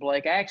friends with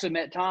Blake. I actually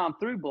met Tom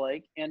through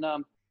Blake, and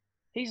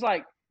Blake's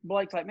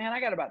like, man,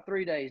 I got about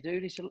 3 days,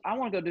 dude. He said, I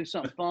want to go do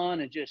something fun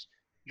and just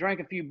drink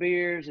a few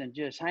beers and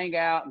just hang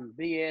out and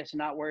BS and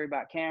not worry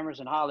about cameras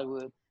in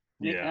Hollywood.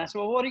 And I said,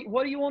 well,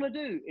 what do you want to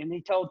do? And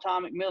he told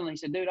Tom McMillan, he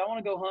said, dude, I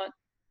want to go hunt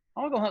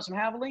some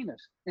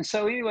javelinas. And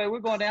so anyway, we're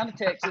going down to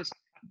Texas.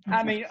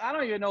 I mean, I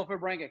don't even know if we'll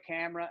bring a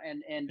camera.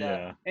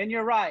 And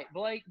you're right.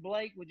 Blake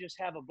would just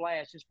have a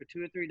blast just for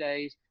 2 or 3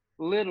 days,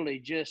 literally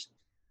just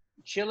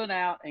chilling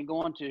out and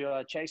going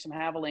to chase some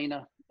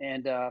javelina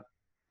and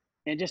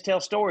just tell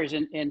stories.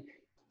 And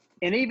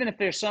even if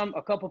there's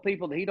a couple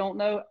people that he don't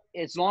know,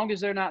 as long as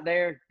they're not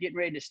there getting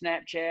ready to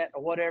Snapchat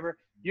or whatever,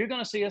 you're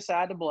going to see a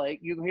side to Blake.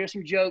 You can hear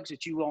some jokes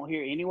that you won't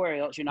hear anywhere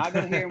else. You're not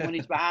going to hear him when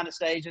he's behind the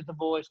stage at The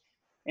Voice.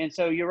 And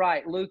so you're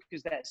right. Luke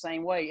is that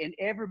same way. And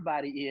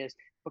everybody is,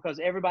 because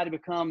everybody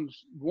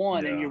becomes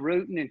one, and you're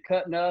rooting and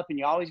cutting up, and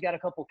you always got a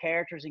couple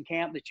characters in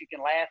camp that you can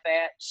laugh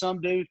at.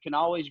 Some dude can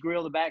always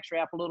grill the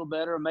backstrap a little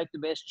better and make the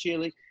best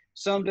chili.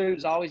 Some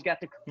dude's always got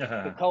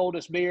the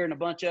coldest beer and a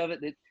bunch of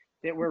it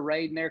that we're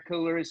raiding their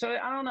cooler. And so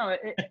I don't know.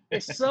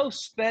 It's so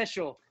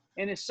special,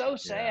 and it's so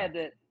sad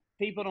that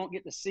people don't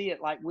get to see it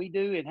like we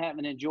do and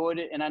haven't enjoyed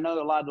it. And I know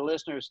a lot of the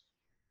listeners,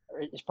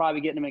 it's probably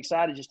getting them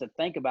excited just to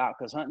think about,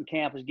 because hunting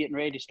camp is getting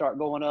ready to start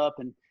going up,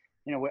 and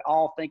we're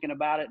all thinking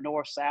about it,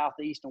 north, south,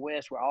 east, and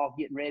west. We're all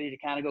getting ready to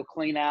kind of go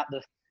clean out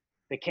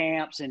the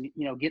camps and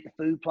get the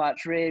food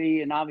plots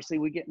ready, and obviously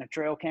we're getting the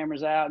trail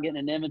cameras out, getting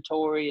an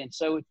inventory. And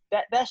so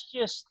that's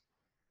just,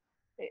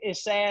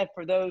 it's sad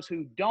for those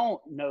who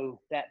don't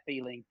know that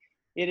feeling.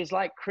 It is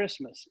like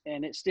Christmas,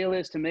 and it still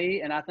is to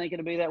me, and I think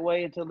it'll be that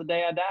way until the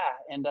day I die.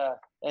 And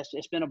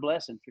it's been a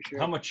blessing for sure.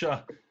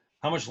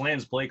 How much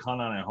land's Blake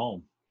hunt on at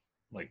home?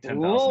 Like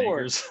 10,000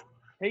 acres.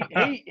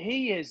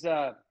 He is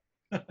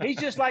he's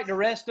just like the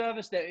rest of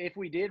us, that if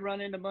we did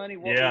run into money,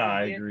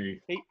 I agree.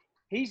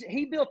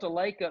 He built a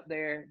lake up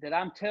there that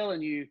I'm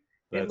telling you,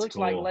 it looks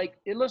cool.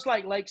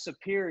 like Lake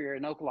Superior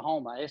in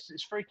Oklahoma.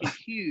 It's freaking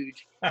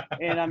huge.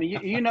 And I mean,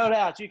 you no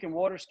doubt you can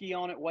water ski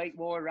on it,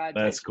 wakeboard, ride.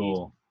 That's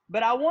cool.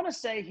 But I want to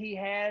say he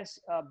has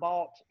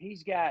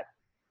he's got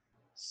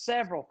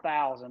several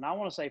thousand. I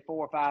want to say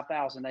 4,000 or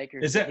 5,000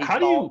 acres. Is that how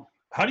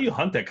do you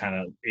hunt that kind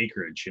of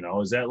acreage?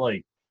 Is that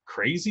like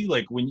crazy?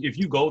 Like if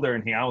you go there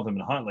and hang out with them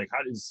and hunt, like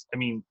how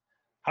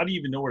do you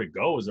even know where to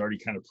go? Is it already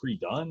kind of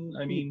pre-done?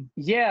 I mean,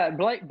 yeah,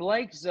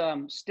 Blake's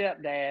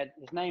stepdad,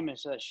 his name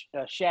is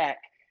Shaq.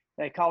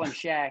 They call him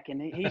Shaq, and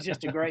he's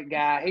just a great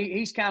guy.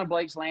 He's kind of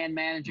Blake's land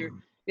manager.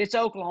 It's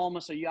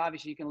Oklahoma, so you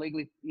can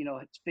legally,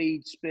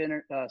 feed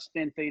spin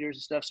feeders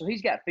and stuff. So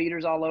he's got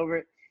feeders all over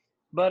it.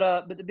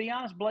 But to be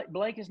honest,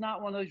 Blake is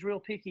not one of those real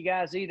picky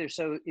guys either.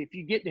 So if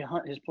you get to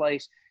hunt his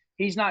place,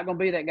 he's not going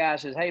to be that guy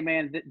that says, hey,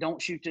 man,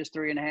 don't shoot this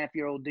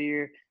 3.5-year-old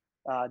deer.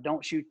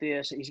 Don't shoot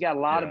this. He's got a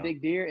lot of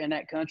big deer in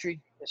that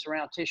country. It's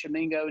around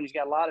Tishomingo, and he's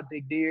got a lot of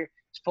big deer.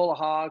 It's full of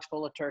hogs,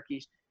 full of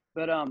turkeys.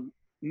 But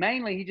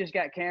mainly he just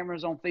got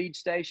cameras on feed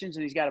stations,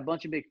 and he's got a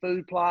bunch of big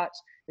food plots.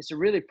 It's a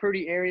really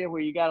pretty area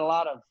where you got a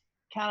lot of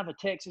kind of a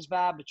Texas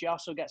vibe, but you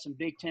also got some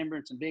big timber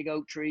and some big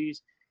oak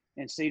trees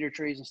and cedar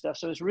trees and stuff.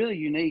 So it's really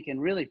unique and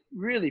really,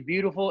 really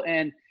beautiful.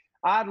 And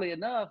oddly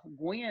enough,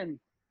 Gwen,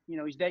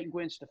 he's dating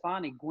Gwen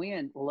Stefani.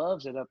 Gwen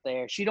loves it up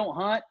there. She don't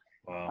hunt.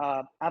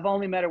 Wow. I've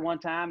only met her one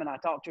time, and I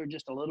talked to her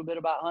just a little bit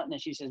about hunting,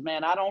 and she says,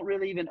 man, I don't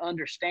really even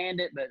understand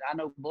it, but I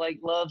know Blake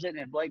loves it, and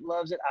if Blake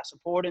loves it, I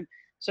support him.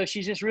 So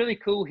she's just really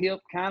cool, hip,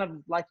 kind of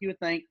like you would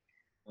think,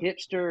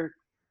 hipster,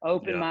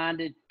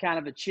 open-minded kind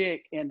of a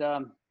chick. And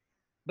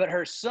but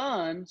her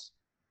sons,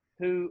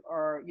 who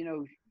are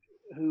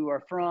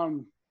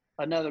from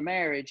another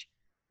marriage,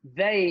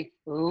 they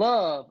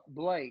love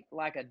Blake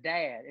like a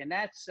dad. And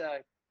that's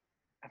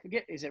I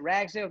forget, is it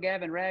Ragsdale,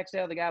 Gavin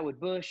Ragsdale, the guy with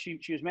Bush?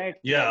 She was married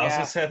to I was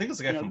gonna say, I think it's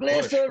the guy from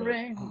Bush.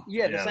 Glycerin.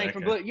 Yeah, the same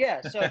from Bush.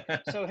 Yeah,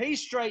 so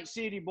he's straight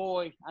city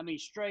boy. I mean,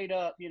 straight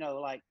up,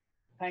 like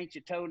paint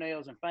your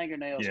toenails and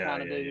fingernails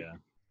kind of dude.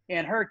 Yeah.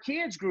 And her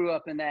kids grew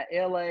up in that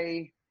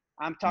L.A.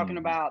 I'm talking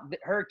about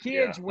her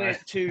kids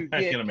went to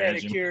get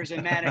pedicures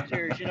and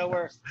manicures,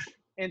 where.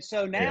 And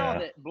so now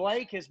that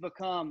Blake has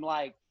become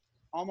like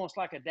almost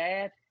like a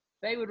dad,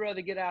 they would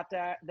rather get out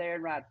there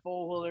and ride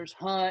four-wheelers,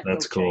 hunt,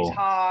 chase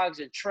hogs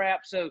and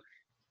trap. So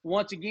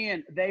once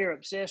again, they are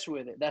obsessed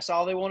with it. That's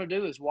all they want to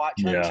do is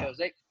watch hunting shows.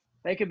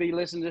 They could be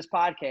listening to this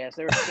podcast.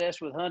 They're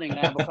obsessed with hunting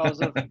now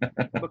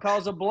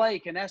because of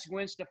Blake, and that's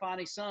Gwen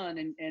Stefani's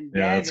son and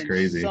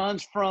Gavin's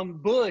son's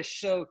from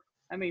Bush. So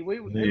I mean, we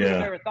would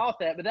never thought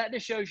that, but that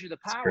just shows you the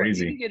power. If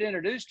you can get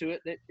introduced to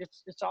it,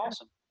 it's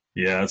awesome.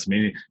 Yeah, that's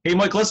amazing. Hey,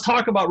 Mike, let's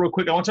talk about real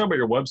quick. I want to talk about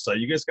your website.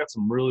 You guys got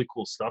some really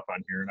cool stuff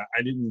on here, and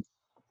I didn't.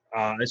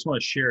 I just want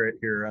to share it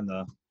here on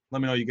the.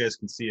 Let me know you guys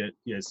can see it.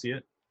 You guys see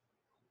it?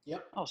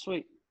 Yep. Oh,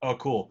 sweet. Oh,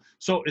 cool.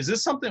 So, is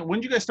this something?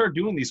 When did you guys start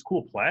doing these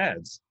cool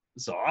plaids?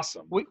 This is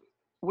awesome.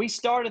 We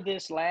started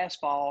this last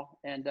fall,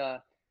 and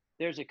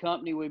there's a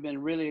company we've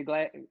been really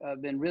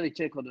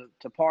tickled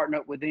to partner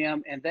up with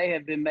them, and they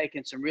have been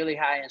making some really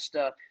high-end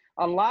stuff.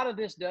 A lot of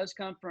this does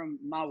come from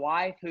my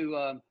wife, who.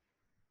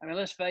 I mean,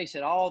 let's face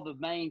it, all the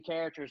main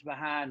characters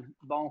behind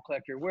Bone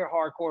Collector, we're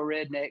hardcore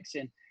rednecks,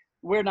 and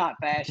we're not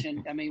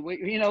fashion. I mean,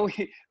 we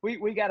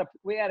had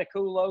a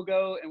cool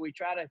logo, and we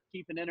try to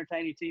keep an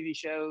entertaining TV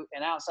show.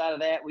 And outside of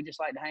that, we just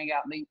like to hang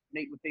out, meet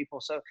with people.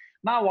 So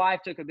my wife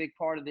took a big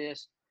part of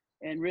this,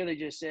 and really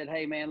just said,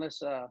 "Hey, man,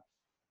 let's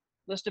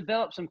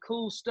develop some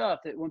cool stuff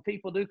that when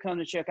people do come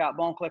to check out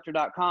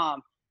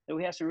bonecollector.com, that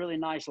we have some really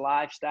nice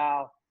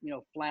lifestyle,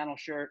 flannel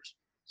shirts,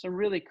 some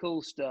really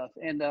cool stuff."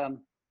 And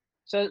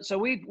so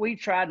we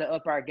tried to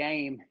up our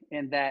game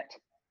in that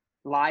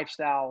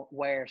lifestyle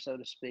wear, so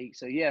to speak.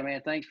 So yeah,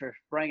 man, thanks for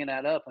bringing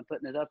that up and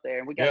putting it up there.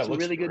 And we got some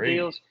really good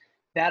deals.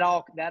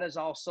 That is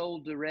all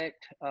sold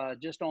direct,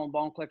 just on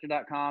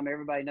bonecollector.com.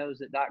 Everybody knows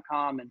that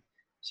 .com, and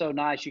so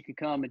nice. You can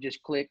come and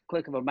just click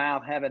of a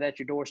mouse, have it at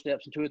your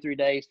doorsteps in 2 or 3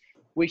 days.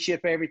 We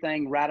ship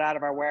everything right out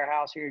of our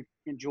warehouse here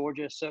in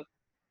Georgia.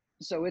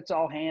 So it's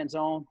all hands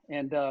on.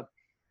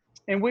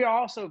 And we're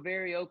also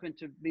very open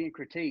to being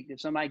critiqued. If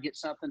somebody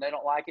gets something, they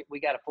don't like it, we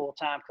got a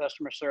full-time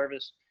customer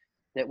service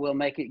that will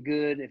make it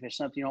good if it's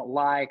something you don't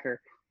like,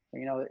 or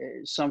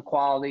some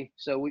quality.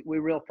 So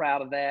we're real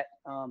proud of that.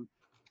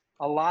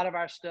 A lot of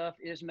our stuff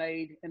is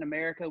made in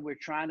America. We're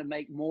trying to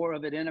make more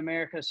of it in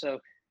America. So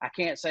I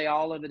can't say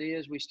all of it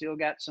is. We still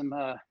got some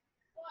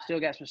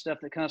stuff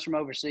that comes from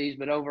overseas,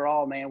 but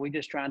overall, man, we're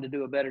just trying to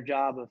do a better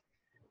job of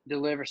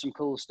deliver some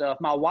cool stuff.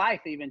 My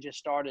wife even just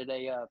started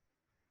a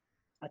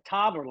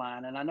toddler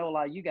line, and I know a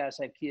lot of you guys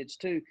have kids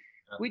too.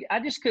 I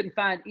just couldn't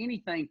find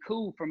anything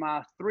cool for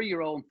my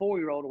 3-year-old and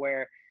 4-year-old to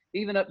wear,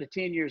 even up to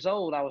 10 years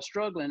old. I was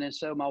struggling, and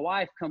so my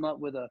wife come up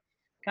with a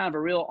kind of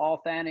a real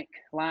authentic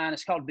line.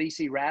 It's called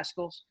BC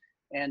Rascals,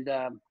 and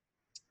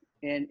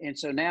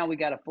so now we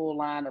got a full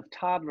line of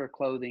toddler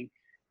clothing,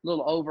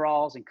 little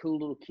overalls and cool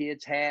little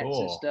kids hats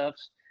and stuff.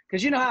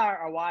 Because you know how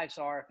our wives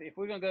are. If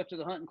we're gonna go to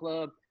the hunting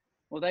club,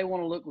 well, they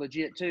want to look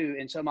legit too.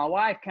 And so my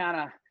wife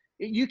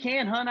you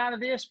can hunt out of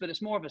this, but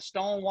it's more of a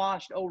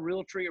stone-washed old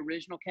Realtree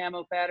original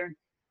camo pattern,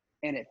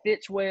 and it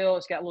fits well.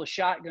 It's got little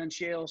shotgun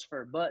shells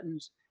for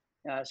buttons.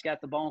 It's got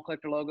the Bone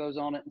Collector logos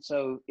on it, and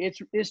so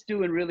it's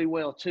doing really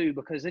well too,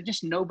 because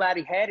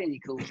nobody had any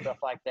cool stuff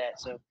like that.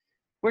 So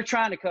we're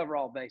trying to cover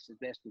all bases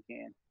best we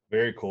can.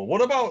 Very cool.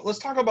 Let's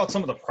talk about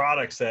some of the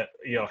products that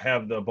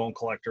have the Bone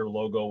Collector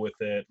logo with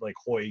it, like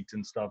Hoyt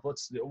and stuff.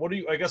 What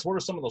are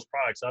some of those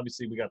products?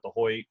 Obviously, we got the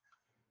Hoyt.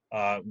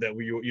 That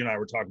you and I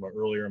were talking about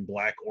earlier in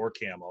black or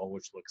camo,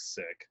 which looks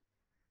sick.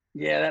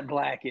 Yeah, that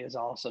black is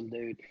awesome,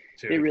 dude.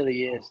 It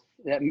really is.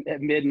 That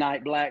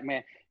midnight black,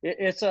 man.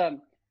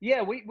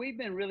 We've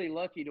been really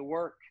lucky to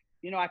work.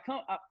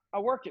 I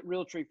worked at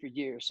Realtree for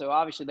years, so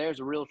obviously there's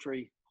a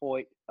Realtree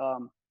Hoyt,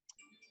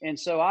 and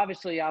so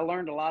obviously I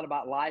learned a lot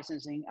about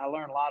licensing. I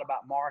learned a lot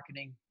about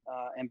marketing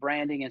and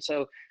branding, and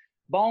so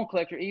Bone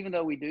Collector, even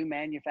though we do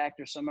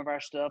manufacture some of our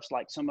stuffs,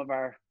 like some of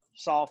our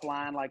soft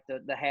line, like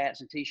the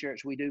hats and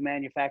t-shirts, we do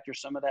manufacture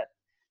some of that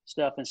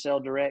stuff and sell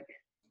direct.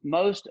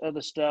 Most of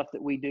the stuff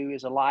that we do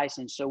is a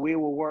license, so we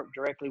will work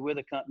directly with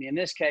a company. In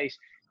this case,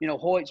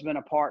 Hoyt's been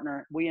a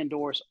partner. We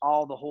endorse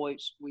all the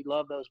Hoyts. We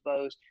love those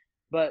bows,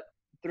 but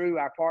through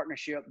our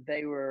partnership,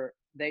 they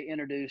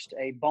introduced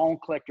a Bone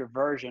Collector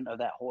version of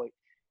that Hoyt,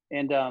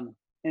 and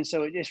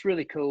so it's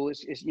really cool.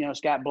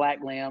 It's got black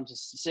limbs.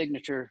 It's the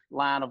signature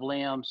line of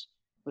limbs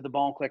with the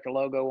Bone Collector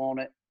logo on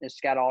it. It's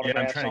got autographs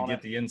on it. Yeah, I'm trying to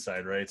get the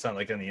inside right. It's not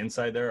like on the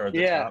inside there or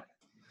the top.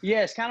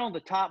 Yeah, it's kind of on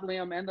the top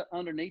limb and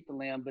underneath the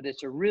limb, but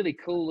it's a really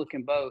cool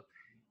looking bow.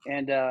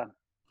 And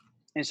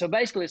so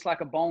basically it's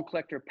like a Bone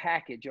Collector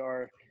package,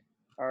 or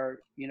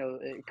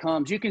it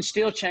comes. You can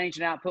still change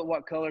it out, put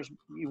what colors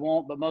you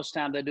want, but most of the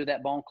time they do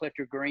that Bone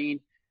Collector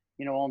green,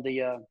 on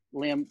the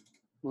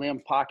limb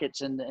pockets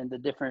and the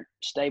different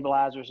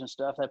stabilizers and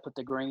stuff. They put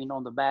the green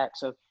on the back.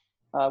 So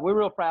we're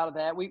real proud of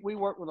that. We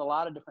work with a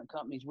lot of different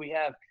companies. We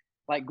have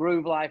like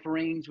Groove Life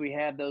rings. We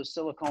have those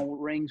silicone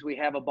rings. We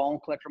have a Bone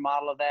Collector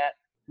model of that.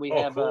 We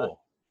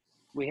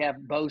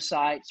have bow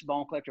sights,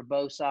 Bone Collector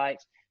bow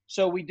sights.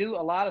 So we do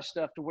a lot of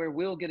stuff to where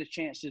we'll get a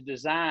chance to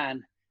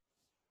design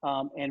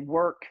and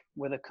work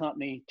with a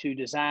company to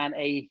design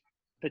a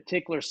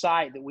particular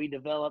sight that we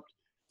developed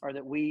or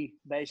that we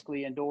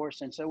basically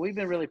endorse. And so we've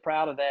been really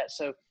proud of that.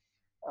 So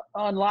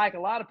unlike a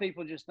lot of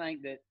people just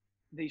think that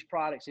these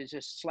products is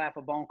just slap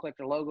a Bone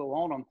Collector logo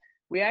on them,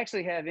 we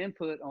actually have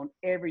input on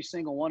every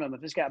single one of them.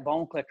 If it's got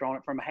Bone Collector on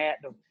it, from a hat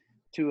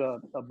to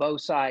a bow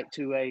sight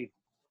to a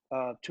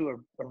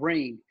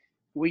ring,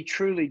 we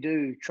truly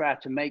do try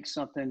to make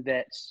something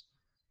that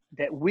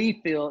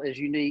we feel is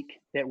unique,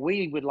 that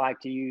we would like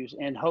to use,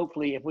 and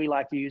hopefully if we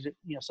like to use it,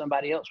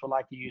 somebody else would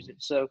like to use it.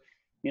 So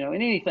in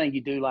anything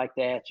you do like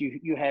that,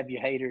 you have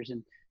your haters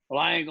and, well,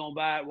 I ain't gonna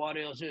buy it, what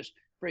else, just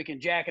freaking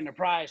jacking the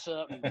price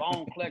up and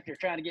Bone Collector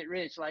trying to get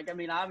rich.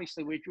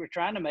 Obviously we're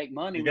trying to make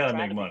money. You gotta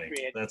make money.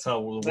 That's how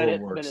the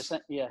world works.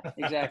 Yeah,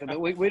 exactly. But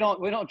we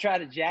don't try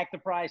to jack the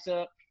price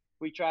up.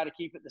 We try to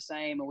keep it the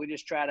same, and we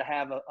just try to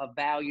have a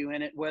value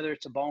in it, whether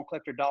it's a Bone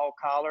Collector dog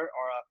collar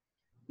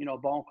or a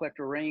Bone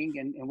Collector ring.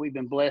 And we've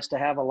been blessed to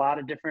have a lot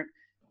of different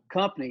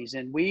companies.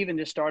 And we even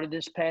just started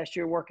this past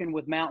year working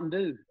with Mountain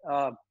Dew.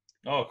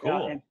 Oh,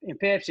 cool. And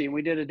Pepsi, and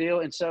we did a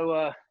deal. And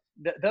so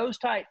those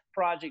type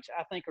projects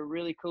I think are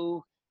really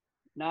cool.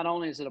 Not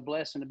only is it a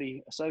blessing to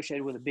be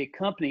associated with a big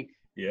company,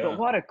 Yeah. but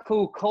what a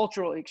cool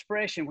cultural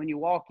expression when you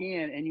walk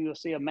in and you'll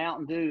see a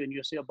Mountain Dew and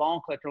you'll see a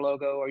Bone Collector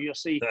logo, or you'll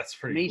see That's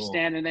pretty me cool.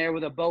 standing there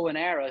with a bow and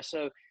arrow.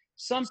 So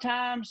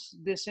sometimes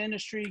this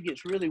industry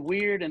gets really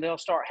weird and they'll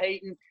start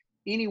hating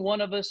any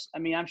one of us. I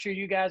mean, I'm sure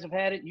you guys have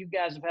had it. You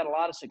guys have had a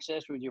lot of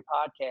success with your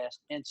podcast.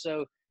 And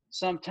so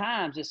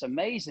sometimes it's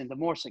amazing. The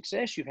more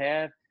success you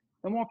have,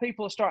 the more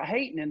people start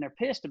hating and they're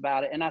pissed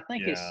about it. And I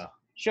think it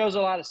shows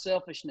a lot of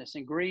selfishness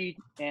and greed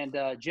and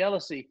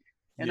jealousy.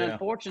 And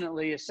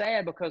unfortunately, it's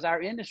sad because our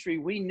industry,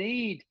 we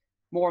need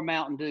more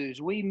Mountain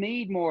Dews. We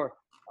need more,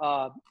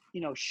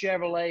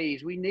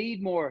 Chevrolets. We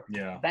need more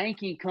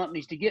banking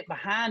companies to get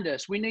behind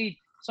us. We need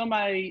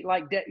somebody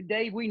like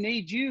Dave. We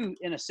need you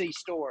in a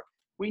C-store.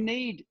 We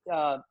need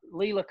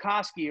Lee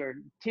Lakosky or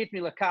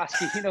Tiffany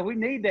Lakosky. We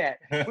need that.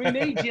 We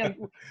need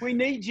Jim. We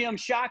need Jim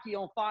Shockey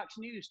on Fox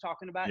News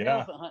talking about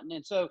elephant hunting.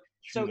 And so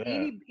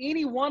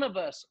any one of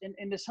us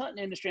in this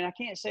hunting industry, and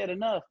I can't say it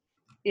enough,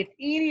 if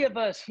any of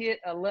us hit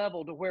a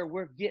level to where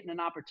we're getting an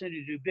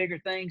opportunity to do bigger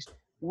things,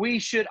 we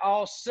should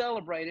all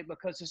celebrate it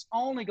because it's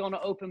only going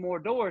to open more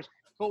doors.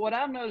 But what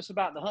I've noticed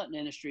about the hunting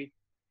industry,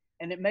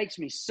 and it makes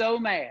me so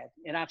mad,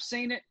 and I've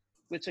seen it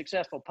with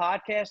successful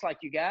podcasts like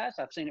you guys,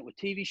 I've seen it with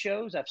TV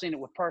shows, I've seen it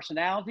with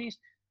personalities,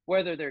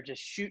 whether they're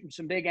just shooting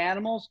some big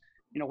animals,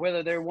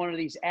 whether they're one of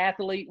these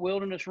athlete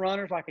wilderness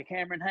runners like a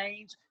Cameron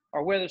Haynes,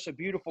 or whether it's a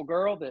beautiful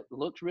girl that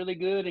looks really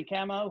good in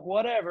camo,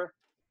 whatever,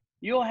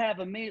 you'll have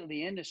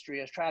immediately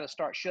industry try to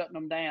start shutting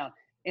them down.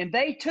 And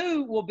they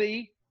too will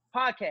be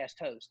podcast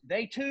hosts.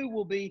 They too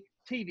will be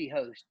TV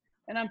hosts.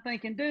 And I'm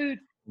thinking, dude,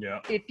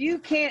 if you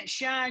can't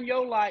shine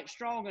your light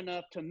strong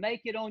enough to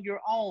make it on your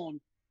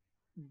own,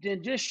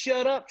 then just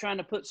shut up trying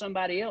to put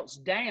somebody else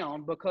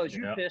down because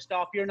you're pissed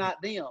off you're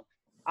not them.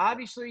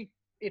 Obviously,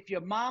 if your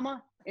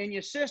mama and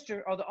your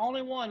sister are the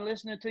only one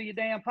listening to your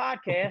damn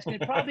podcast, then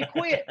probably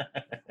quit.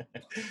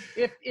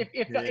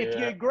 If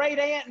your great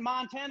aunt in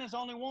Montana is the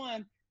only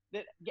one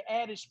that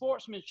added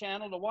Sportsman's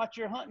Channel to watch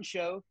your hunting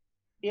show,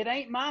 it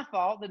ain't my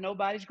fault that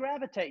nobody's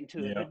gravitating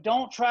to it. But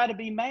don't try to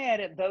be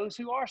mad at those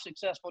who are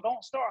successful.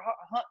 Don't start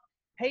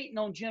hating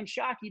on Jim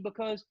Shockey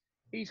because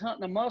he's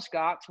hunting a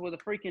muskox with a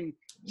freaking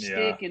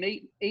stick and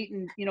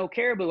eating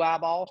caribou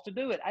eyeballs to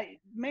do it.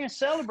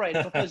 Celebrate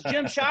it because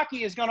Jim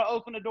Shockey is going to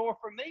open the door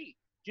for me.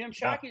 Jim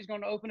Shockey is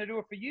going to open the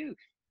door for you.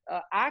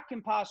 I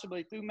can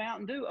possibly, through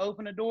Mountain Dew,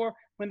 open a door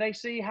when they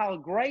see how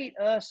great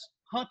us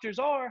hunters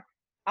are.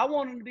 I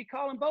want them to be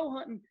calling bow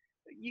hunting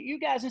you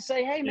guys and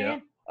say, hey,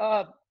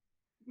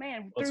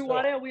 man, through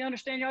Waddell, we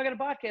understand y'all got a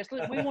podcast.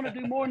 Look, we want to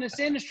do more in this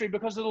industry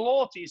because of the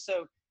loyalty.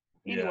 So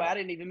anyway, I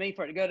didn't even mean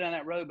for it to go down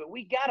that road, but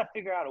we got to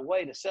figure out a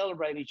way to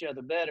celebrate each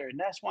other better. And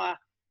that's why,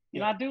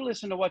 I do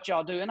listen to what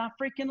y'all do, and I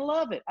freaking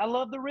love it. I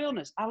love the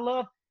realness. I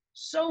love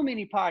so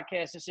many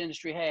podcasts this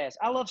industry has.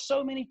 I love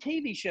so many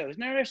TV shows.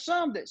 Now, there's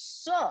some that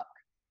suck.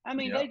 I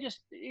mean, they just,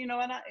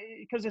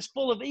 because it's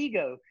full of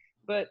ego.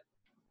 But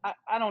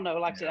I don't know.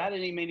 Like I said, I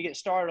didn't even mean to get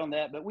started on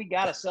that, but we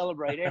got to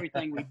celebrate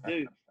everything we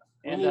do.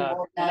 And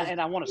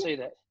I want to say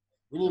that.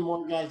 We need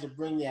more guys to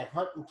bring that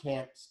hunting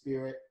camp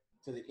spirit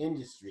to the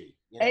industry.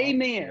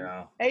 Amen.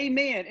 Yeah.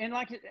 Amen. And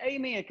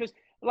amen. Because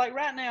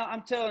right now,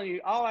 I'm telling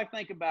you, all I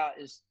think about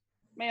is,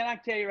 man, I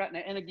can tell you right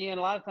now. And again,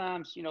 a lot of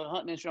times, the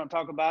hunting industry don't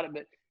talk about it,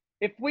 but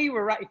if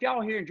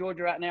y'all here in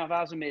Georgia right now, if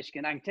I was in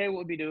Michigan, I can tell you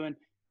what we'd be doing.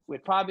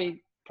 We'd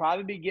probably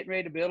be getting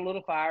ready to build a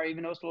little fire,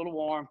 even though it's a little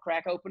warm,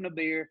 crack open a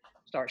beer,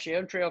 start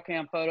sharing trail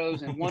cam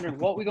photos and wondering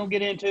what we're going to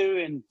get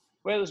into and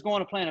whether it's going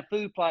to plant a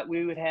food plot,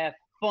 we would have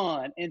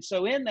fun. And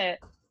so in that,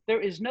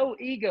 there is no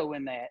ego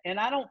in that. And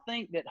I don't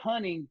think that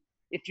hunting,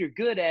 if you're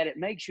good at it,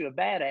 makes you a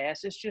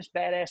badass. It's just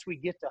badass we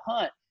get to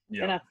hunt.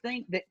 Yeah. And I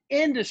think the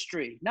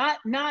industry, not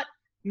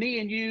me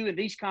and you and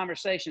these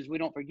conversations, we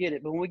don't forget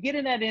it. But when we get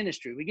in that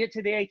industry, we get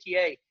to the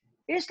ATA,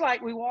 it's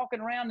like we walking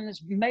around in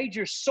this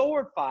major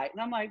sword fight. And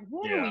I'm like,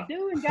 what are we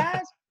doing,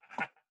 guys?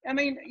 I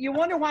mean, you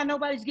wonder why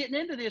nobody's getting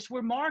into this.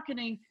 We're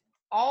marketing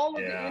all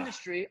of the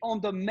industry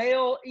on the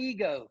male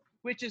ego,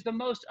 which is the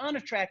most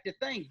unattractive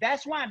thing.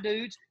 That's why,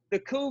 dudes, the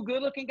cool,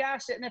 good-looking guy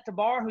sitting at the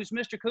bar who's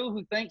Mr. Cool,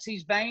 who thinks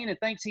he's vain and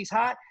thinks he's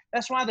hot,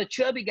 that's why the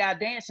chubby guy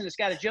dancing that's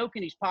got a joke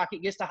in his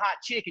pocket gets the hot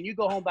chick and you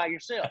go home by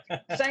yourself.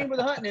 Same with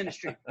the hunting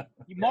industry.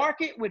 You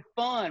market with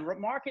fun,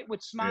 market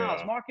with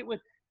smiles, market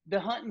with the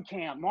hunting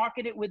camp,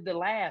 market it with the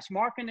laughs,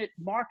 market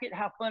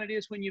how fun it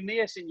is when you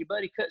miss and your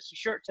buddy cuts your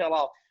shirt tail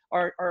off,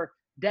 or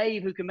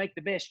Dave who can make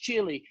the best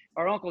chili,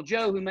 or Uncle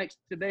Joe who makes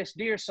the best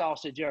deer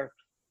sausage, or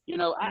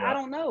I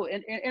don't know.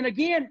 And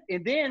again,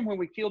 and then when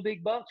we kill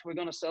big bucks, we're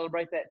going to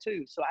celebrate that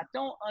too. So I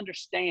don't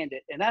understand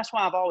it. And that's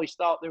why I've always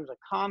thought there was a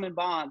common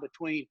bond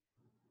between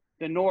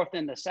the North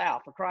and the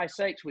South. For Christ's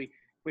sakes, we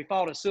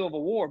fought a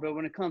civil war, but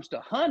when it comes to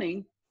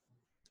hunting,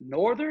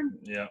 Northern,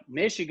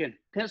 Michigan,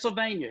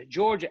 Pennsylvania,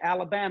 Georgia,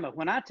 Alabama,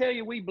 when I tell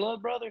you we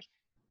blood brothers,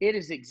 it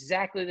is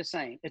exactly the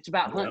same. It's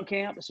about hunting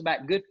camp. It's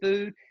about good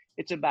food.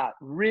 It's about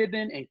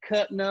ribbing and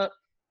cutting up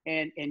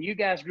And you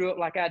guys grew up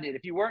like I did.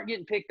 If you weren't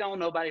getting picked on,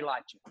 nobody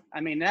liked you. I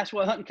mean, that's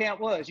what hunting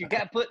camp was. You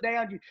got put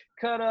down, you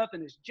cut up,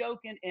 and it's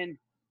joking. And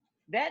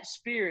that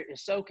spirit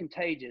is so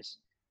contagious.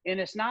 And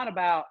it's not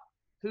about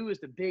who is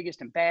the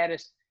biggest and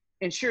baddest.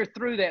 And sure,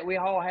 through that, we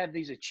all have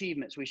these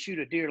achievements. We shoot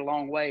a deer a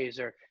long ways,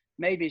 or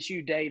maybe it's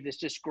you, Dave, that's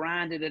just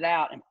grinded it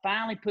out and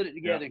finally put it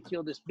together and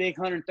killed this big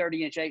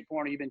 130-inch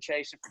 8-pointer you've been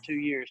chasing for 2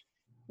 years.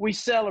 We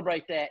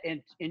celebrate that.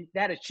 And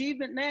that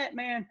achievement, that,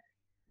 man,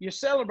 you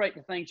celebrate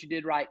the things you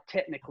did right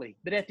technically.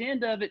 But at the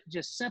end of it,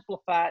 just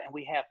simplify it and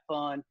we have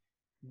fun.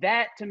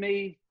 That, to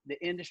me, the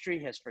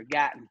industry has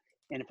forgotten.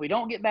 And if we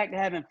don't get back to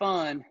having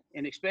fun,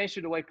 and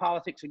especially the way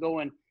politics are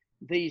going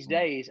these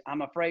days,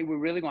 I'm afraid we're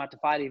really going to have to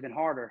fight even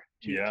harder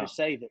to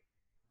save it.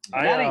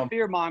 That ain't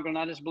fear-mongering.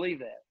 I just believe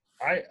that.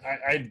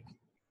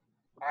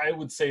 I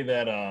would say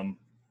that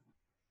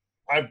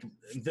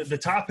the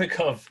topic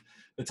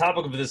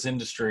of this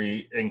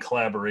industry and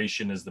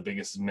collaboration is the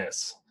biggest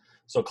miss.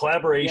 So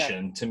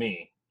collaboration to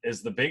me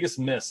is the biggest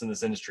miss in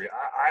this industry.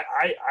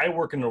 I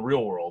work in the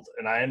real world,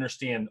 and I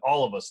understand,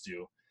 all of us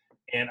do,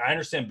 and I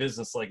understand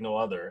business like no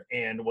other.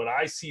 And what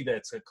I see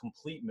that's a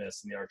complete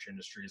miss in the archery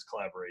industry is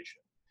collaboration.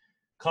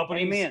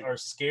 Companies are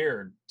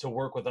scared to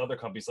work with other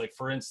companies. Like,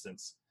 for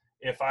instance,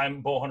 if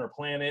I'm Bowhunter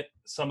Planet,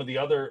 some of the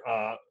other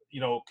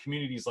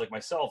communities like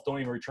myself don't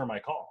even return my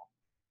call.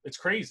 It's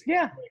crazy.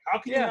 Yeah. Like, how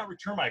can you not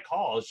return my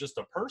call as just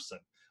a person?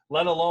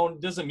 Let alone,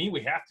 doesn't mean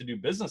we have to do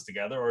business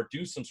together or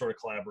do some sort of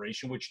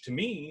collaboration, which to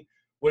me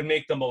would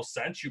make the most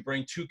sense. You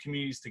bring two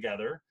communities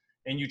together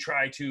and you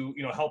try to,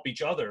 help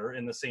each other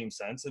in the same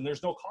sense, and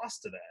there's no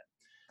cost to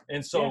that.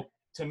 And so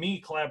to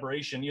me,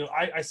 collaboration,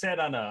 I sat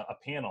on a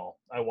panel.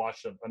 I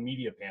watched a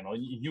media panel.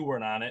 You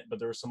weren't on it, but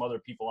there were some other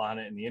people on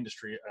it in the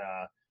industry.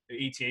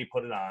 The ATA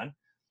put it on.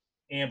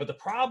 But the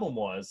problem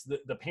was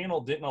the panel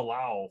didn't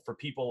allow for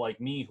people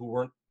like me who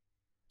weren't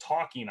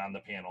talking on the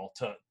panel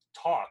to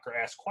talk or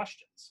ask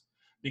questions,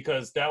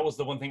 because that was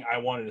the one thing I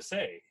wanted to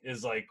say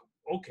is like,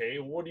 okay,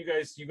 what do you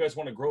guys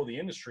want to grow the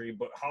industry,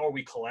 but how are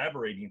we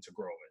collaborating to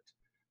grow it?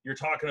 You're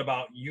talking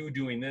about you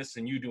doing this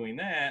and you doing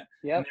that.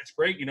 Yep. And that's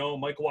great.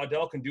 Michael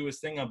Waddell can do his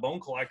thing on Bone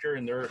Collector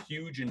and they're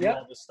huge and do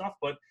all this stuff.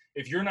 But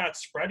if you're not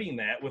spreading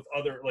that with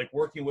other, like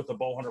working with the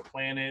Bowhunter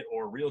Planet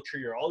or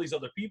Realtree or all these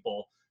other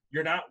people,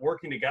 you're not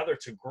working together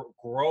to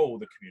grow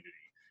the community.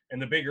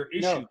 And the bigger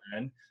issue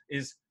then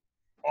is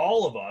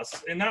all of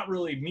us, and not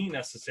really me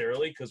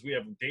necessarily because we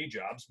have day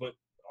jobs, but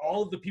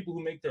all of the people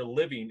who make their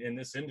living in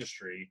this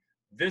industry,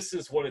 this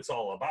is what it's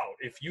all about.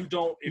 If you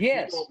don't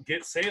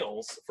get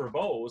sales for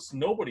bows,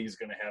 nobody's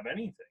going to have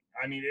anything.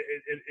 I mean,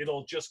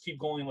 it'll just keep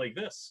going like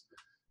this.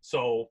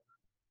 So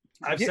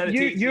I've said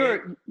it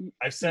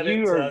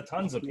to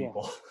tons of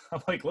people.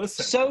 I'm like,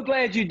 listen. So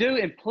glad you do,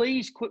 and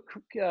please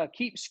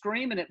keep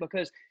screaming it,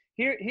 because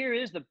here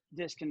is the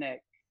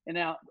disconnect. And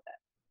now,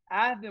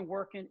 I've been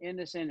working in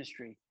this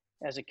industry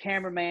as a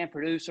cameraman,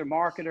 producer,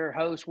 marketer,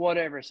 host,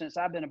 whatever, since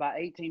I've been about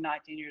 18,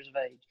 19 years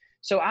of age.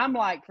 So I'm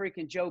like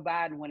freaking Joe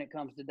Biden when it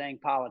comes to dang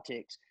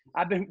politics.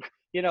 I've been,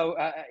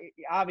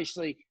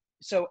 obviously,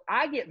 so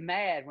I get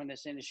mad when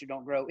this industry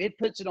don't grow. It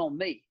puts it on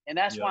me. And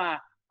that's why,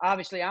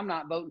 obviously, I'm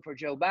not voting for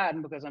Joe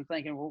Biden, because I'm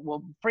thinking,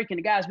 well, freaking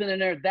the guy's been in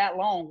there that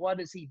long. What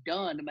has he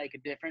done to make a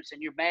difference?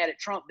 And you're mad at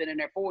Trump been in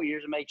there 4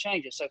 years and made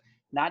changes. So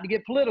not to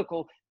get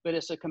political, but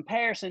it's a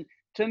comparison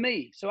to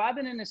me. So I've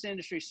been in this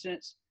industry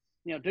since,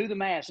 do the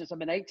math, since I've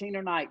been 18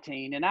 or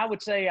 19. And I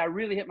would say I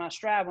really hit my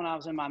stride when I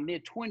was in my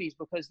mid-20s,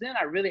 because then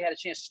I really had a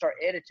chance to start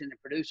editing and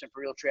producing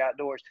for Realtree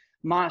Outdoors,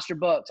 Monster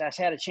Bucks. I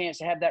had a chance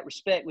to have that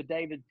respect with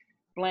David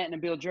Blanton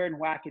and Bill Jordan,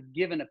 where I could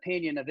give an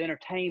opinion of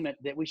entertainment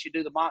that we should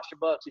do the Monster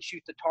Bucks and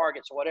shoot the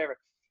targets or whatever.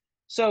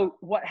 So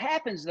what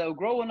happens, though,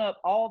 growing up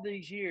all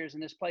these years in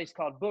this place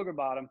called Booger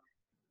Bottom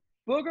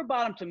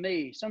to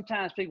me,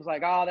 sometimes people's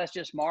like, oh, that's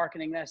just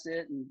marketing, that's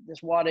it, and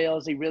this Waddell,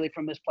 is he really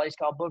from this place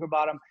called Booger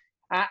Bottom?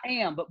 I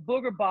am, but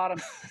Booger Bottom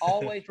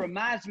always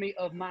reminds me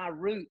of my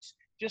roots,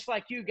 just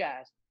like you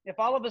guys. If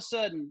all of a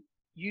sudden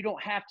you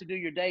don't have to do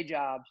your day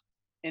jobs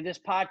and this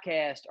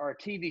podcast or a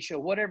TV show,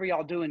 whatever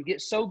y'all doing, get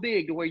so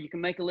big to where you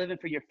can make a living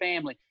for your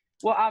family,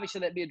 well, obviously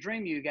that'd be a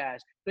dream of you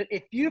guys. But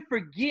if you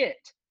forget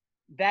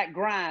that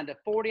grind of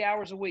 40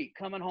 hours a week,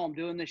 coming home,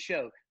 doing this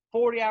show,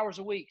 40 hours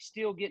a week,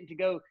 still getting to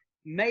go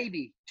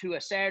maybe to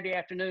a Saturday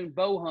afternoon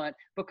bow hunt,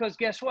 because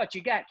guess what?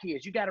 You got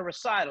kids, you got a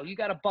recital, you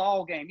got a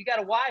ball game, you got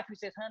a wife who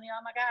says, honey,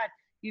 oh my God,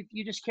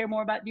 you just care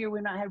more about deer.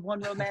 We've not had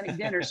one romantic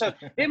dinner. So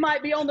it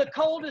might be on the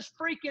coldest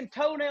freaking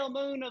toenail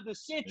moon of the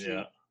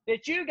century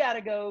that you got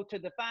to go to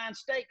the fine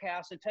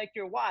steakhouse and take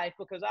your wife,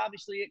 because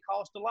obviously it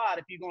costs a lot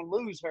if you're going to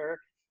lose her,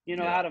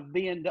 out of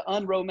being the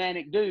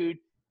unromantic dude.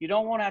 You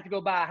don't want to have to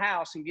go buy a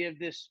house and give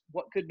this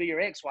what could be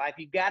your ex-wife.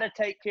 You got to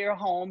take care of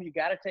home. You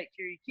got to take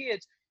care of your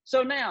kids.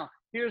 So now,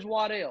 here's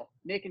Waddell,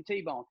 Nick and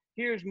T-Bone.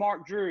 Here's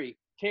Mark Drury,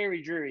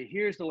 Terry Drury.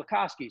 Here's the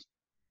Lakoskis.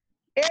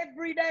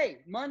 Every day,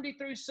 Monday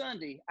through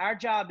Sunday, our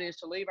job is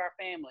to leave our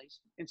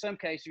families, in some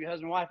cases, your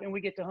husband and wife, and we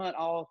get to hunt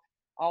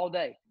all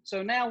day.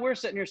 So now we're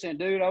sitting here saying,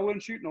 dude, I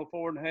wouldn't shoot no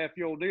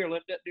 4.5-year-old deer.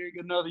 Let that deer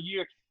get another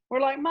year. We're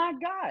like, my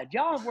God,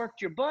 y'all have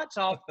worked your butts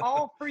off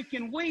all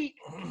freaking week.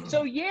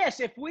 So yes,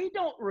 if we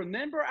don't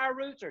remember our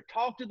roots or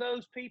talk to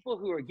those people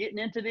who are getting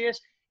into this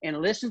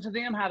and listen to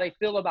them, how they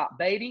feel about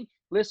baiting,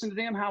 listen to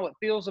them, how it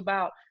feels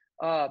about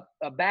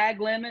a bag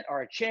limit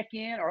or a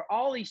check-in or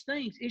all these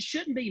things, it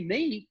shouldn't be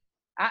me.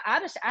 I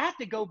have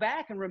to go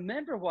back and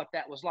remember what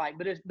that was like,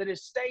 but it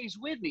stays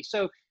with me.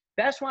 So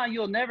that's why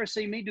you'll never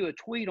see me do a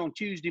tweet on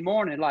Tuesday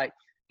morning like,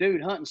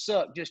 dude, hunting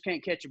sucked, just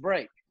can't catch a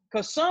break.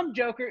 Because some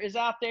joker is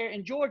out there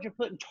in Georgia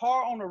putting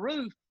tar on the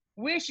roof,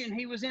 wishing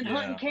he was in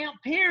hunting camp,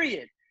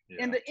 period.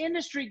 Yeah. And the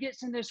industry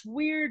gets in this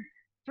weird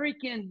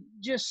freaking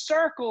just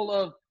circle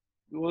of,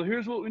 well,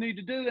 here's what we need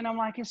to do. And I'm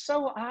like, it's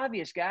so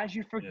obvious, guys.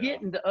 You're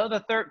forgetting the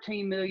other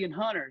 13 million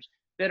hunters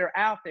that are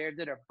out there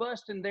that are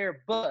busting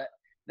their butt.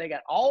 They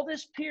got all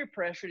this peer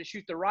pressure to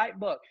shoot the right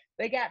buck.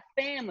 They got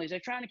families. They're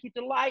trying to keep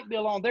the light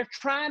bill on. They're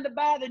trying to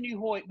buy the new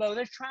Hoyt bow.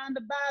 They're trying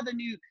to buy the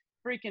new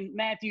freaking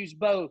Matthews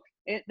bow.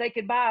 They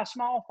could buy a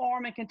small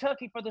farm in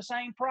Kentucky for the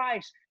same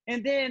price.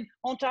 And then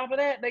on top of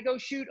that, they go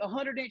shoot a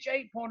 100-inch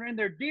 8-pointer in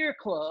their deer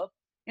club.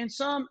 And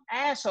some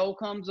asshole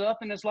comes up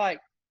and is like,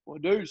 well,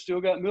 dude,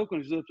 still got milk on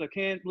his lips. I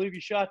can't believe you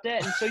shot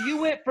that. And so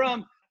you went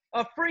from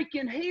a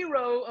freaking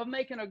hero of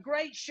making a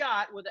great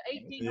shot with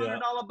an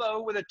 $1,800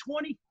 bow with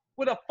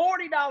a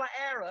 $40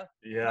 arrow,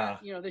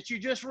 that you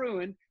just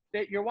ruined,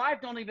 that your wife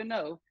don't even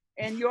know.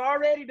 And you're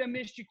already to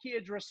miss your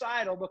kid's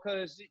recital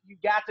because you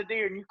got the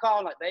deer and you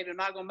call like, baby, I'm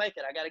not going to make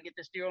it. I got to get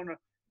this deer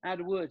out of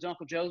the woods.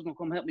 Uncle Joe's going to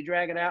come help me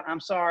drag it out. I'm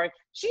sorry.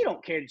 She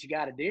don't care that you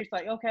got a deer. It's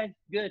like, okay,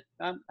 good.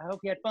 I hope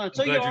you had fun.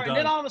 So you are. And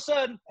then all of a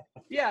sudden,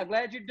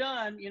 glad you're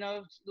done.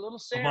 Little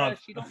Sarah,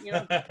 she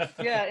don't,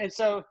 And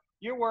so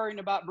you're worrying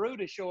about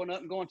Brutus showing up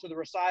and going to the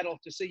recital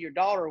to see your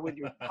daughter with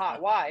your hot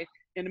wife.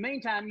 In the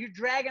meantime, you're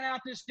dragging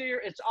out this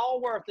deer. It's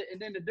all worth it.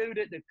 And then the dude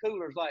at the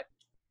cooler's like,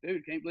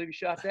 dude, can't believe you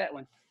shot that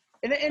one.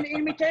 And let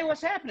me tell you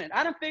what's happening.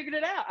 I done figured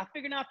it out. I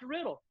figured out the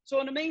riddle.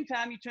 So in the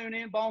meantime, you tune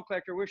in, Bone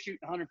Collector, we're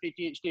shooting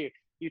 150-inch deer.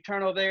 You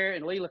turn over there,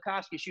 and Lee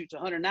Lukoski shoots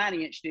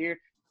 190-inch deer.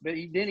 But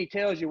then he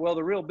tells you, well,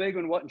 the real big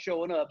one wasn't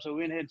showing up, so we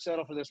went ahead and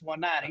settled for this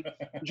 190.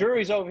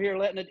 Jury's over here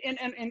letting it.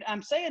 And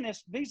I'm saying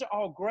this, these are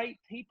all great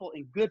people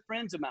and good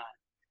friends of mine.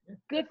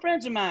 Good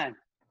friends of mine.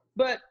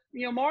 But,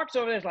 Mark's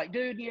over there is like,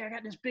 dude, I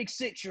got this big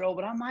 6-year-old,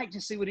 but I might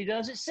just see what he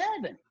does at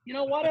 7. You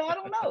know what? I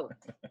don't know.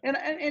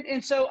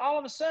 And so all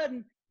of a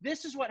sudden,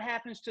 this is what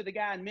happens to the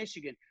guy in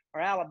Michigan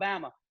or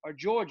Alabama or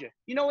Georgia.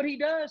 You know what he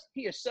does?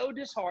 He is so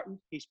disheartened.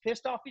 He's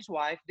pissed off his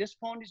wife,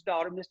 disappointed his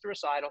daughter, missed the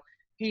recital.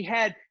 He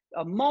had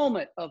a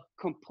moment of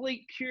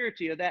complete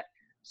purity of that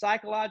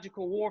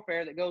psychological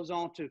warfare that goes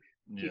on to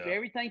keep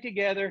everything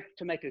together,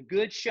 to make a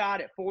good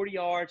shot at 40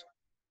 yards.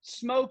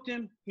 Smoked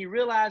him. He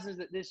realizes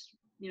that this,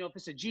 if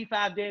it's a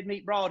G5 dead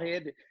meat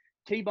broadhead, that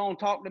T-Bone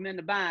talked him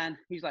into buying.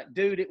 He's like,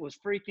 dude, it was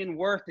freaking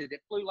worth it.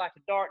 It flew like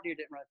a dart. Deer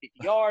didn't run 50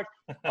 yards.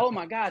 Oh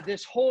my God,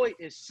 this Hoyt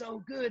is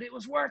so good. It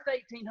was worth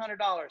 $1,800.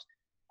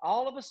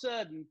 All of a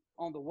sudden,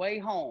 on the way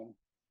home,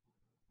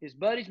 his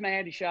buddy's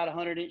mad. He shot a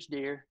 100-inch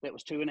deer that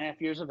was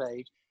 2.5 years of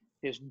age.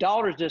 His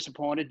daughter's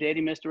disappointed.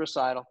 Daddy missed a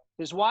recital.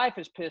 His wife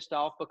is pissed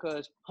off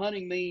because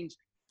hunting means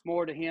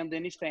more to him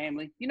than his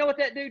family. You know what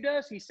that dude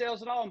does? He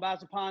sells it all and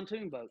buys a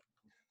pontoon boat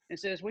and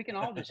says, we can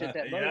all just hit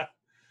that boat.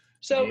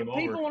 So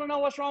people want to know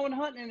what's wrong with the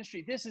hunting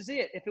industry. This is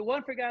it. If it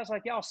wasn't for guys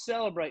like y'all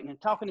celebrating and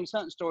talking these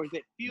hunting stories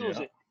that fuels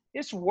it,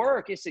 it's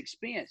work, it's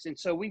expense. And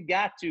so we've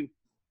got to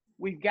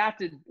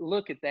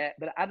look at that.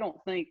 But I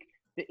don't think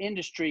the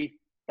industry,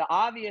 the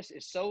obvious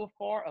is so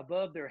far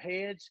above their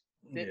heads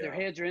that their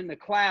heads are in the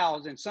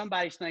clouds. And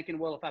somebody's thinking,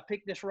 well, if I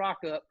pick this rock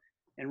up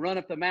and run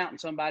up the mountain,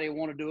 somebody will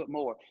want to do it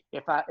more.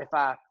 If I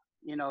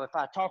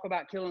talk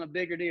about killing a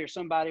bigger deer,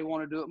 somebody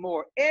want to do it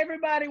more.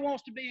 Everybody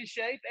wants to be in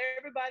shape.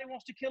 Everybody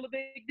wants to kill a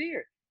big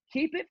deer.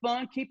 Keep it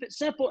fun, keep it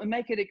simple, and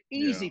make it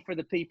easy for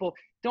the people.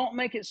 Don't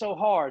make it so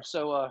hard.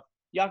 So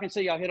y'all can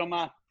see y'all hit on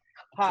my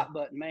hot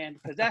button, man,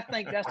 because I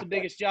think that's the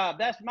biggest job.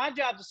 That's my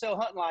job, to sell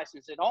hunting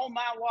licenses. And on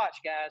my watch,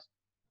 guys,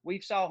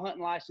 we've saw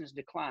hunting license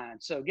decline.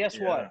 So guess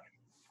what?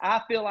 I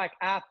feel like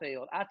I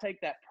failed. I take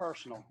that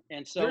personal.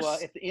 And so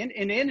if the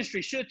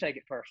industry should take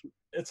it personal.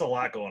 It's a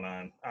lot going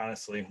on,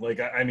 honestly. Like,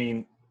 I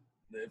mean,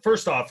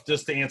 first off,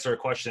 just to answer a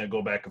question and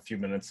go back a few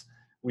minutes,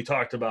 we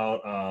talked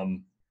about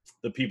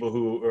the people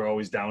who are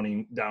always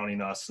downing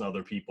us and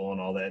other people and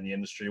all that in the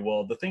industry.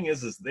 Well, the thing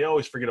is they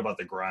always forget about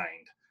the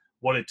grind,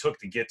 what it took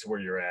to get to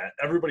where you're at.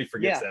 Everybody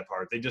forgets that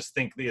part.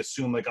 They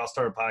assume like, I'll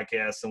start a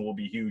podcast and we'll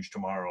be huge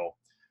tomorrow.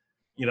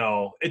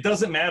 It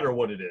doesn't matter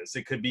what it is.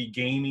 It could be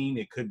gaming.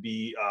 It could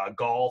be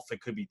golf.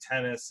 It could be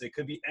tennis. It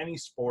could be any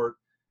sport,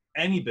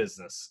 any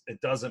business. It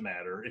doesn't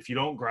matter. If you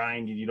don't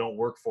grind and you don't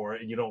work for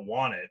it and you don't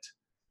want it,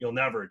 you'll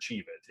never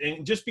achieve it.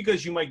 And just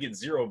because you might get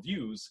 0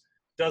 views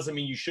doesn't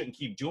mean you shouldn't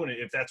keep doing it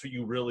if that's what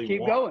you really want.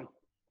 Keep going.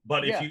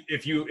 But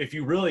if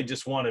you really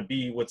just want to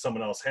be what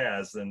someone else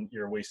has, then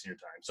you're wasting your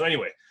time. So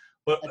anyway,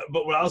 but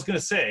what I was going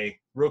to say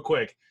real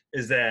quick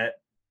is that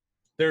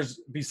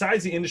there's,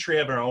 besides the industry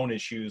having our own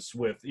issues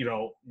with,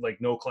 like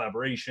no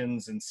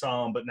collaborations and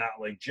some, but not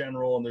like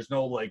general, and there's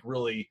no like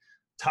really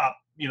top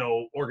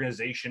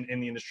organization in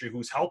the industry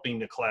who's helping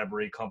to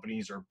collaborate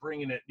companies or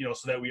bringing it,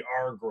 so that we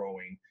are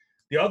growing.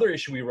 The other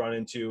issue we run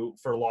into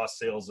for lost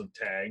sales of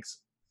tags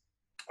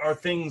are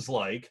things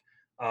like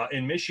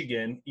in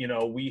Michigan,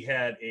 we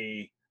had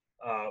a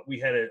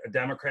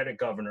Democratic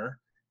governor,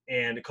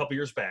 and a couple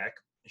years back,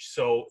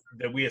 so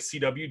that we had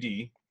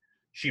CWD,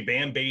 she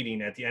banned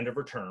baiting at the end of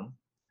her term.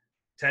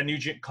 Ted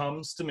Nugent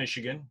comes to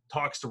Michigan,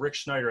 talks to Rick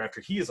Schneider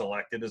after he is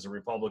elected as a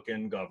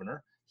Republican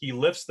governor. He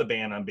lifts the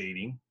ban on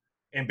baiting,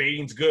 and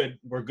baiting's good.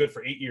 We're good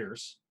for 8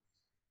 years.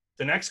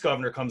 The next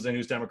governor comes in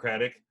who's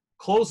Democratic,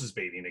 closes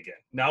baiting again.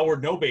 Now we're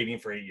no baiting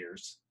for 8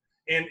 years.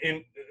 And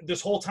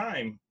this whole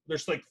time,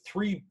 there's like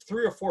 $3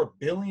 or $4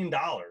 billion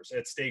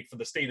at stake for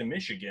the state of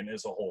Michigan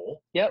as a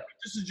whole. Yep.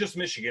 This is just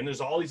Michigan.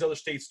 There's all these other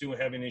states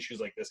having issues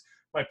like this.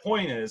 My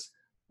point is,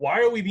 why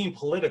are we being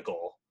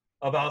political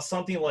about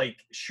something like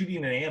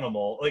shooting an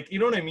animal? Like, you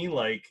know what I mean?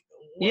 Like,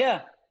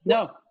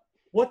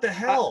 what the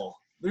hell?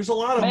 There's a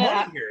lot of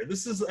money here.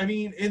 This is, and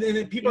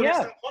people are going to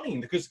stop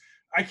hunting because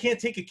I can't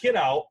take a kid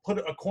out, put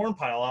a corn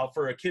pile out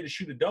for a kid to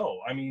shoot a doe.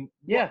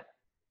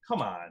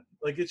 Come on.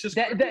 Like, it's just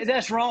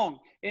that's wrong.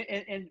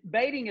 And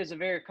baiting is a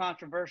very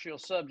controversial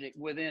subject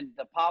within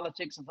the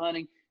politics of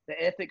hunting,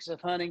 the ethics of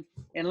hunting.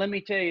 And let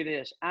me tell you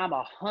this, I'm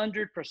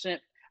 100%.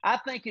 I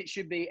think it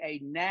should be a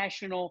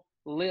national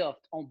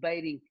lift on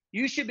baiting.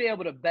 You should be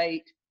able to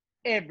bait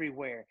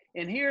everywhere.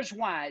 And here's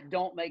why it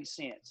don't make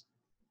sense.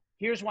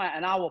 Here's why,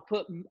 and I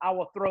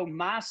will throw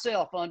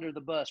myself under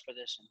the bus for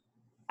this one.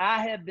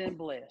 I have been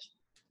blessed.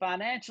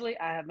 Financially,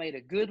 I have made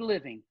a good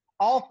living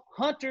off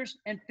hunters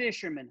and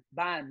fishermen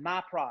buying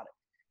my product.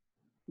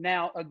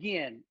 Now,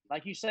 again,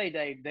 like you say,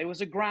 Dave, there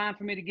was a grind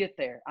for me to get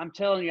there. I'm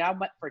telling you,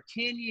 for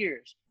 10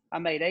 years, I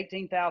made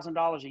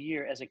 $18,000 a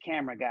year as a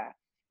camera guy.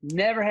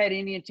 Never had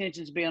any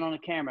intentions of being on a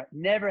camera.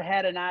 Never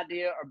had an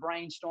idea or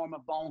brainstorm a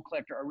bone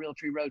collector or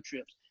Realtree road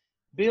trips.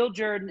 Bill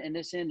Jordan in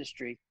this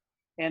industry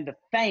and the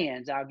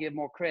fans, I'll give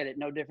more credit,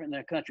 no different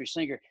than a country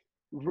singer,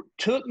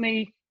 took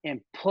me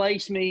and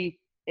placed me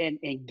and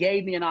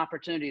gave me an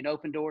opportunity and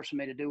opened doors for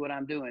me to do what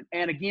I'm doing.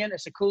 And again,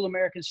 it's a cool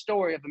American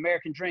story of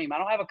American dream. I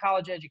don't have a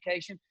college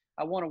education.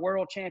 I won a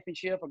world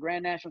championship, a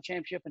grand national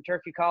championship in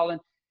turkey calling,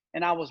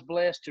 and I was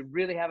blessed to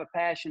really have a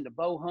passion to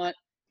bow hunt,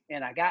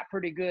 and I got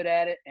pretty good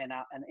at it. And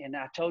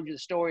I told you the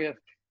story of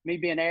me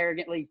being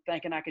arrogantly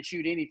thinking I could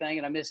shoot anything,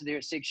 and I missed a deer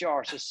at 6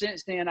 yards. So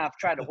since then, I've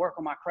tried to work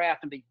on my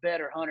craft and be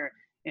better hunter,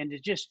 and to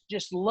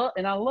just love,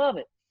 and I love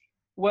it.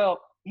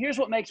 Well, here's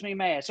what makes me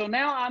mad. So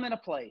now I'm in a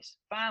place.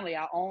 Finally,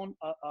 I own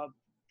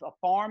a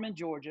farm in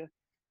Georgia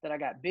that I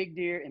got big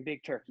deer and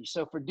big turkey.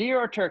 So for deer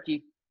or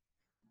turkey,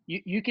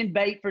 you can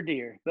bait for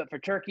deer, but for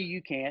turkey,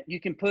 you can't. You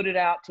can put it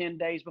out 10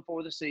 days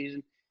before the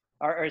season,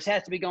 or it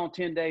has to be gone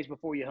 10 days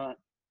before you hunt.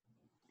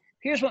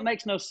 Here's what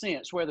makes no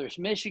sense, whether it's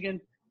Michigan,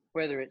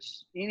 whether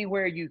it's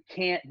anywhere you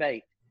can't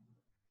bait.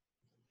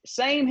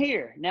 Same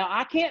here. Now,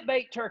 I can't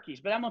bait turkeys,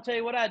 but I'm going to tell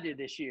you what I did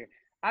this year.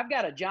 I've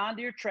got a John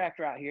Deere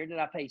tractor out here that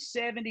I paid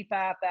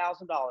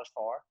 $75,000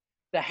 for.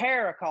 The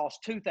Harrah cost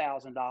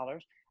 $2,000.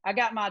 I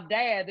got my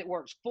dad that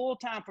works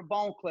full-time for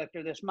Bone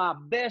Collector. That's my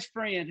best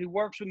friend who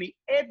works with me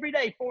every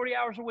day, 40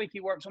 hours a week. He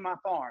works on my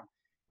farm.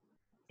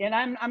 And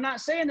I'm not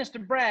saying this to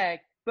brag,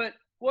 but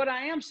what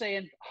I am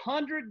saying,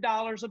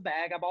 $100 a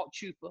bag. I bought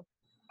Chupa.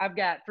 I've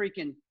got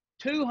freaking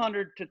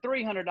 $200 to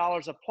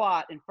 $300 a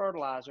plot in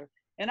fertilizer.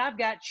 And I've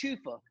got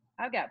Chupa.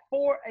 I've got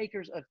 4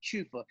 acres of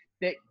Chupa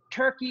that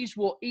turkeys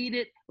will eat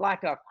it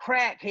like a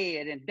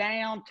crackhead and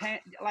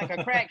like a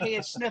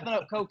crackhead sniffing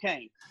up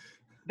cocaine.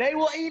 They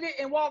will eat it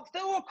and walk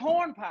through a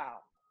corn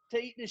pile to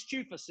eat this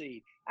Chupa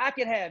seed. I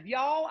could have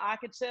y'all, I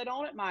could sit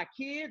on it, my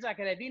kids, I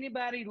could have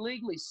anybody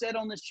legally sit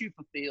on this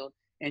Chupa field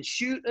and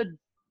shoot a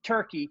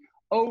turkey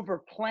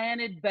over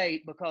planted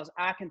bait because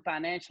I can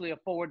financially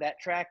afford that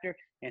tractor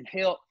and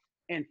help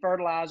and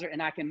fertilizer,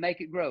 and I can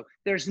make it grow.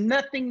 There's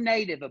nothing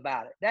native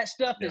about it. That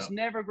stuff is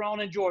never grown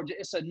in Georgia.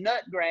 It's a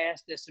nut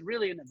grass that's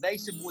really an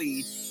invasive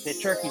weed that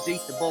turkeys eat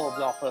the bulbs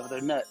off of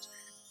their nuts.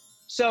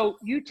 So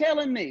you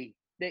telling me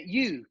that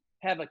you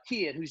have a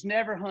kid who's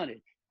never hunted,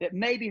 that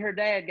maybe her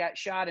dad got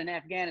shot in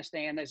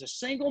Afghanistan, there's a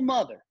single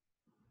mother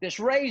that's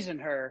raising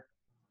her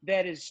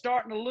that is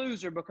starting to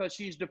lose her because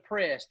she's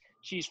depressed,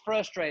 she's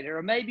frustrated,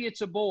 or maybe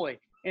it's a boy,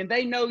 and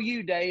they know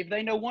you, Dave.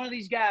 They know one of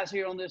these guys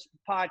here on this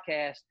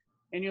podcast,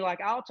 and you're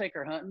like, I'll take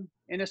her hunting.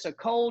 And it's a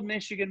cold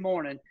Michigan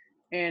morning,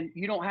 and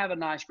you don't have a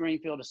nice green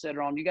field to set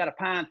her on. You got a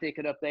pine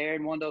thicket up there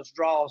and one of those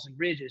draws and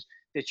ridges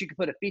that you can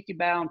put a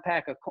 50-pound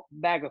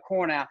bag of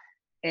corn out,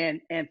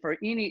 and for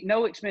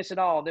no expense at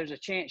all, there's a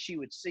chance she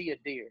would see a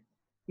deer.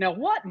 Now,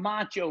 what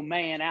macho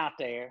man out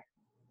there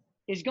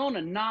is going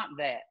to knock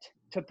that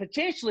to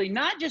potentially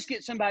not just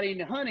get somebody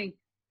into hunting?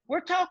 We're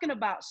talking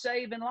about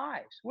saving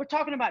lives. We're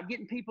talking about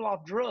getting people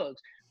off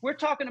drugs. We're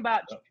talking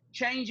about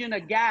changing a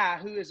guy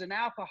who is an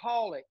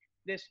alcoholic,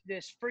 this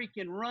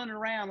freaking running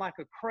around like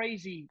a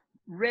crazy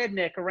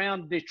redneck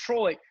around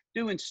Detroit,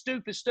 doing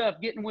stupid stuff,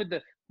 getting with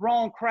the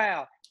Wrong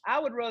crowd. I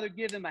would rather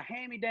give him a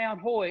hand-me-down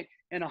Hoyt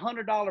and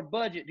 $100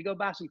 budget to go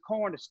buy some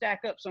corn to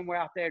stack up somewhere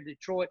out there in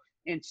Detroit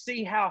and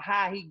see how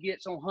high he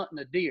gets on hunting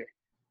a deer.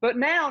 But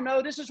now,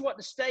 no, this is what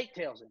the state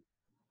tells him.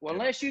 Well,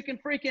 unless you can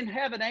freaking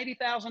have an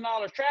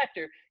 $80,000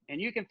 tractor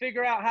and you can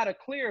figure out how to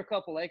clear a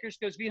couple acres,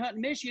 because if you hunt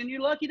in Michigan,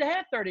 you're lucky to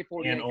have 30,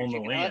 40 And acres. own the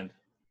land.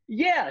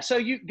 Yeah, so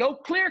you go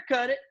clear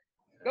cut it.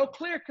 Go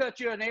clear cut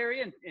you an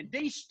area and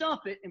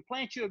de-stump it and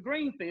plant you a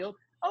green field.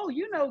 Oh,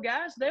 you know,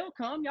 guys, they'll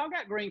come. Y'all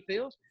got green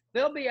fields.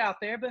 They'll be out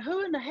there. But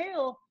who in the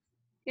hell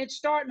in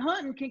starting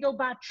hunting can go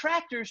buy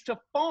tractors to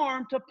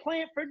farm to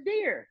plant for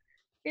deer?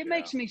 It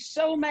makes me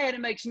so mad. It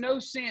makes no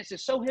sense.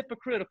 It's so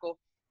hypocritical.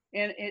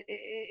 And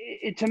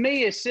it to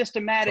me is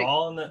systematic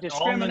discrimination.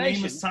 All in the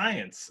name of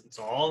science. It's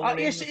all in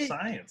the name of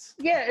science.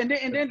 Yeah, and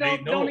then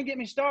don't even get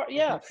me started.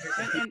 Yeah,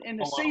 and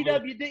the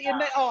CWD.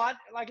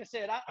 Like I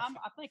said, I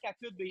think I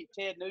could be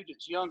Ted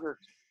Nugent's younger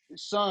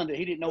son that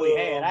he didn't know he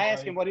had. I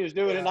asked him what he was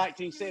doing in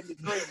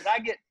 1973,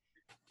 but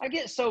I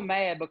get so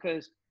mad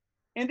because,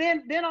 and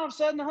then all of a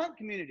sudden the hunt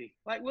community,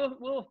 like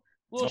we'll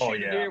shoot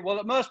a deer. Well,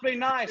 it must be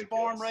nice,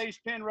 farm raised,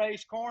 pen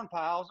raised corn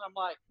piles. I'm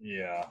like,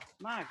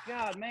 my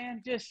God,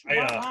 man, just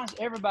why is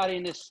everybody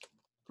in this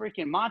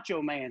freaking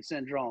macho man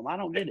syndrome? I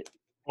don't get it.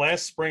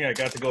 Last spring, I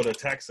got to go to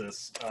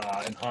Texas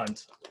and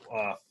hunt.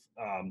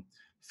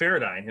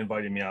 Faraday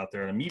invited me out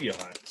there on a media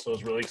hunt, so it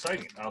was really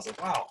exciting. I was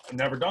like, wow, I've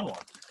never done one.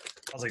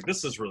 I was like,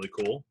 this is really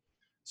cool.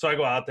 So I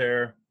go out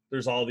there.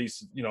 There's all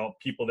these,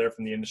 people there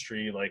from the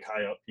industry, like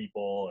high up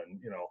people, and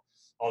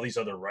all these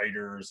other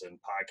writers and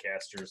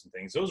podcasters and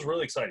things. It was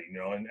really exciting,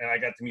 and I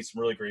got to meet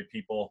some really great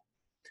people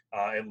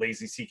at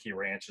Lazy CK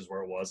Ranch is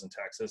where it was in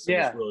Texas. It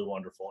was really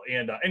wonderful.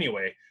 And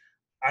anyway,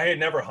 I had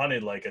never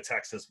hunted like a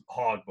Texas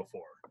hog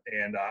before.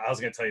 And I was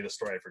going to tell you the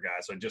story I forgot.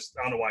 So I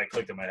don't know why it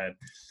clicked in my head.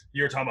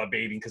 You were talking about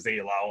baiting because they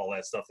allow all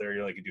that stuff there.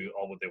 You can do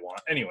all what they want.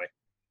 Anyway,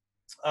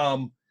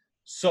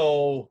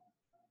 so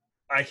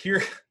I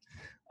hear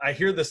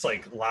this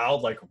like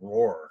loud like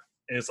roar.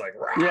 And it's like,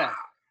 rah. Yeah.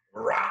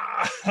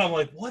 Rah. I'm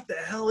like, what the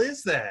hell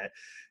is that?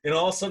 And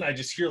all of a sudden I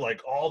just hear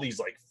like all these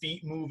like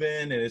feet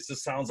moving, and it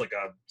just sounds like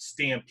a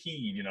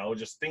stampede,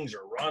 just things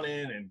are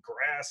running and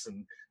grass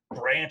and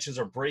branches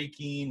are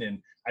breaking,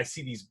 and I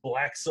see these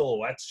black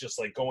silhouettes just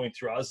like going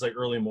throughout. It's like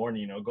early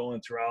morning, going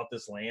throughout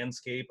this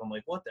landscape. I'm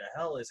like, what the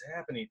hell is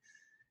happening?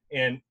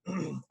 And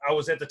I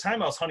was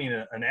hunting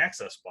an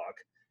access buck,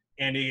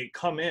 and he had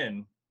come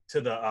in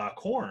to the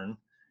corn,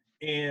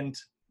 and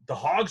the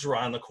hogs were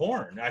on the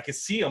corn. I could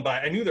see them,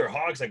 but I knew they're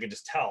hogs. I could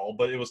just tell,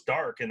 but it was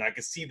dark, and I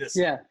could see this.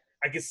 Yeah.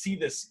 I could see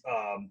this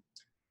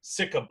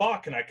Sitka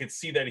buck, and I could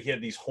see that he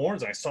had these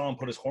horns. I saw him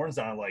put his horns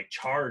down and like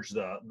charge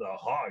the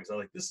hogs. I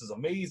was like, this is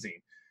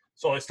amazing.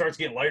 So it starts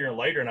getting lighter and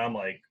lighter, and I'm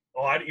like,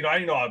 oh, I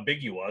didn't know how big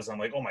he was. I'm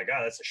like, oh my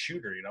God, that's a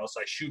shooter,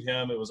 So I shoot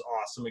him. It was an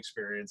awesome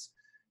experience.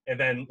 And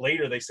then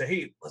later they say,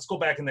 hey, let's go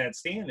back in that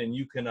stand and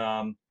you can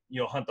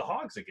hunt the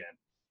hogs again.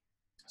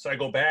 So I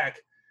go back.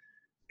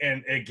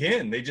 And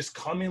again, they just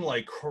come in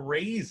like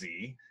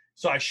crazy.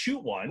 So I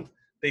shoot one,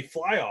 they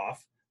fly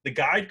off, the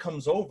guide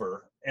comes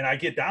over, and I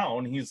get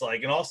down, he's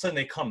like, and all of a sudden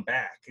they come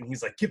back, and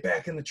he's like, get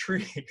back in the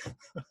tree.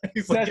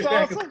 He's like, get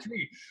back in the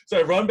tree. So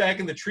I run back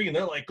in the tree, and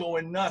they're like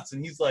going nuts,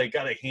 and he's like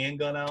got a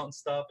handgun out and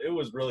stuff. It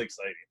was really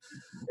exciting.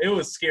 It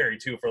was scary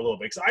too for a little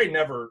bit, because I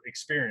never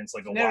experienced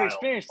like a wild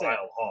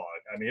hog.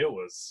 I mean, it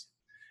was,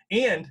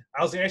 and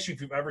I was gonna ask you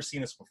if you've ever seen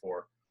this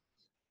before.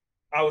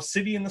 I was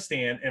sitting in the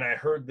stand, and I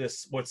heard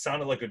this, what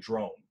sounded like a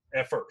drone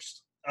at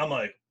first. I'm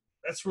like,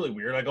 that's really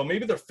weird. I go,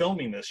 maybe they're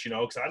filming this,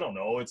 because I don't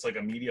know. It's like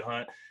a media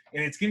hunt,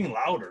 and it's getting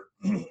louder.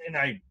 and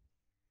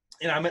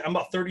I'm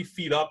about 30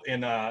 feet up,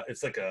 and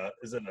it's like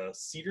is it a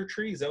cedar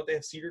tree? Is that what they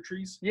have, cedar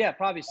trees? Yeah,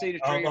 probably cedar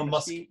tree or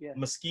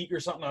mesquite or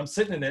something. I'm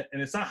sitting in it, and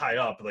it's not high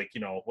up, like,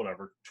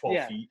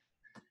 12 feet.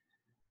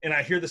 And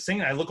I hear this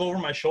thing, and I look over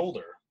my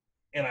shoulder,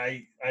 and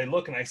I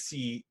look, and I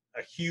see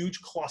a huge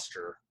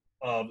cluster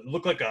of, it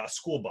looked like a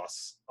school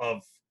bus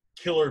of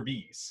killer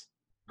bees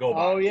go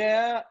by. Oh,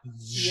 yeah.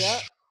 Yeah.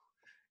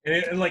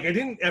 And like,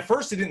 at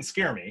first it didn't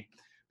scare me,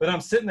 but I'm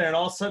sitting there, and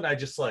all of a sudden I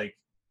just like,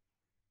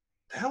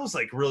 that was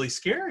like really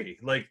scary.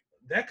 Like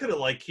that could have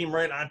like came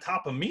right on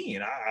top of me.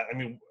 And I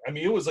mean,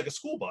 it was like a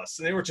school bus,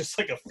 and they were just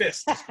like a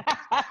fist.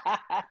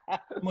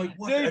 I'm like,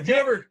 what? Dude,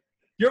 have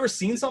you ever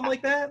seen something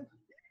like that?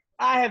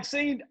 I have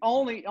seen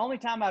only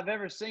time I've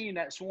ever seen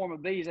that swarm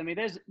of bees. I mean,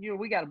 there's,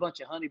 we got a bunch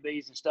of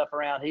honeybees and stuff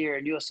around here,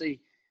 and you'll see,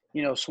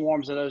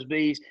 swarms of those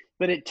bees.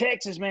 But in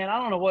Texas, man, I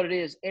don't know what it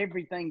is.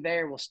 Everything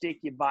there will stick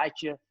you,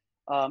 bite you.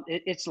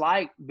 It's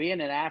like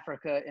being in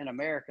Africa in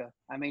America.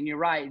 I mean, you're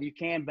right. You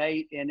can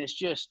bait, and it's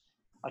just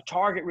a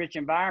target-rich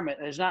environment.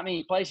 There's not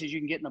many places you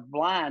can get in the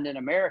blind in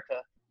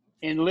America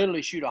and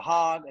literally shoot a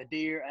hog, a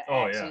deer, an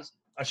axis. Yeah.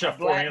 I shot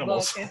 4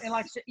 animals. And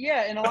like,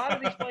 yeah, and a lot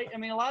of these places,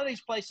 a lot of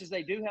these places,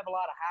 they do have a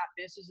lot of high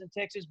fences in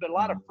Texas, but a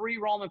lot of free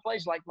roaming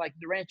places like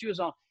the ranch you was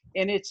on,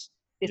 and it's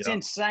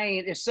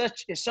insane.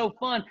 It's so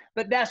fun.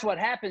 But that's what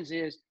happens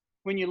is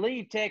when you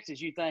leave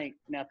Texas, you think,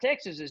 now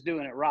Texas is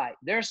doing it right.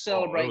 They're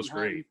celebrating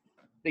hunting.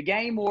 The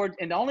game ward,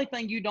 and the only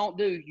thing you don't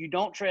do, you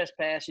don't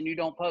trespass and you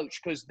don't poach,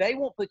 because they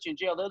won't put you in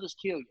jail. They'll just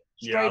kill you.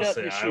 Straight up,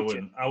 just shoot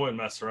you. I wouldn't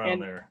mess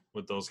around there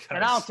with those guys.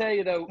 And I'll tell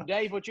you though,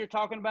 Dave, what you're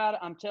talking about,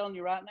 I'm telling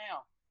you right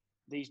now,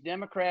 these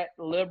Democrat,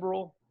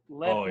 liberal,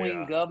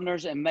 left-wing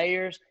governors and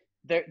mayors,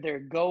 they're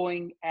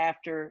going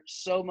after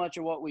so much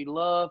of what we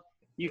love.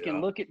 You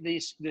can look at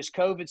this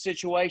COVID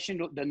situation.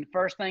 The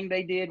first thing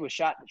they did was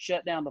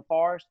shut down the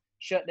forest,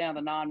 shut down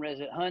the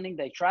non-resident hunting.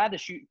 They tried to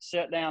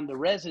shut down the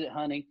resident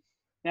hunting.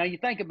 Now you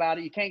think about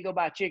it, you can't go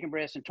buy chicken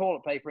breast and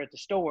toilet paper at the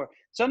store.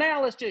 So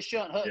now let's just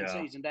shut hunting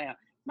season down.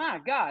 My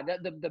God,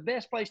 the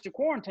best place to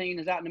quarantine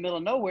is out in the middle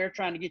of nowhere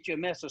trying to get you a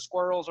mess of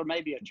squirrels or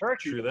maybe a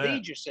turkey to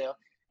feed yourself.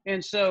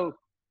 And so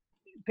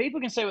people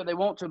can say what they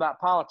want to about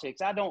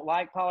politics. I don't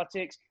like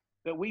politics,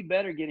 but we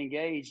better get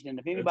engaged. And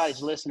if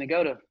anybody's listening,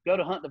 go to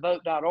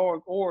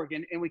huntthevote.org.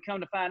 And we come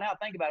to find out,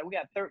 think about it, we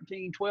got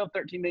 13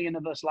 million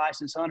of us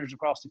licensed hunters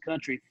across the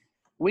country.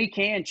 We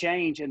can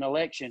change an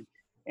election.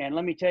 And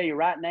let me tell you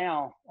right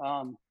now,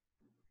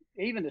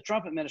 even the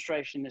Trump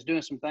administration is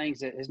doing some things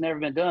that has never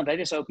been done. They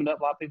just opened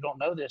up, a lot of people don't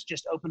know this,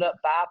 just opened up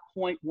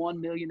 5.1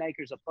 million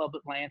acres of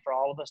public land for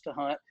all of us to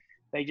hunt.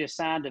 They just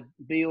signed a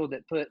bill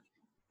that put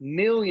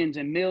millions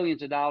and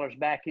millions of dollars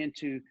back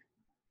into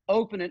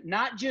opening,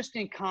 not just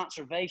in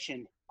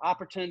conservation,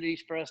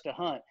 opportunities for us to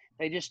hunt.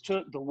 They just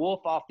took the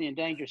wolf off the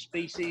endangered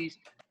species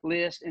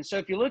list. And so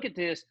if you look at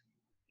this,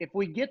 if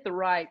we get the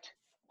right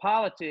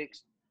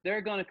politics,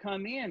 they're going to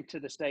come into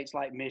the states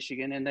like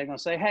Michigan and they're going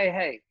to say,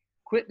 hey,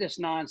 quit this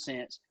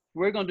nonsense.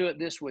 We're going to do it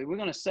this way. We're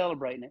going to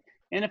celebrate it.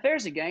 And if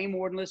there's a game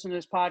warden listening to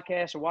this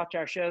podcast or watch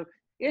our show,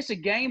 it's a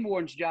game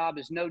warden's job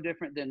is no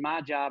different than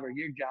my job or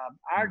your job.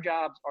 Our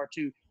jobs are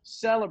to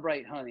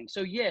celebrate hunting.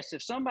 So yes,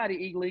 if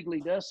somebody illegally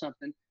does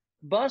something,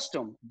 bust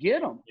them,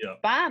 get them,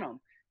 fine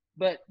them.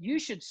 But you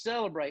should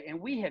celebrate.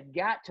 And we have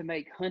got to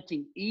make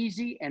hunting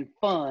easy and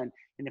fun.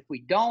 And if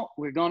we don't,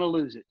 we're going to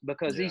lose it,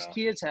 because these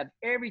kids have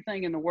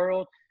everything in the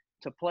world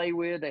to play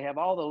with. They have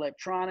all the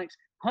electronics.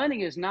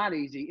 Hunting is not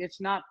easy. It's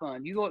not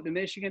fun. You go up to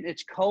Michigan,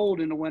 it's cold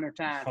in the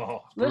wintertime.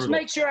 Let's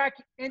make sure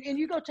and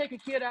you go take a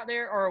kid out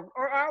there, or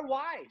our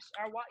wives,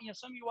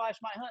 some of you wives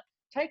might hunt.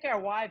 Take our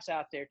wives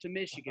out there to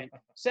Michigan,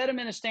 set them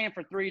in a stand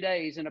for 3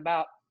 days in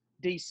about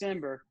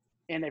December,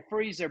 and they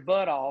freeze their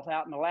butt off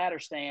out in the ladder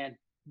stand.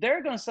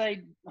 They're going to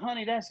say,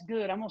 honey, that's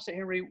good. I'm going to sit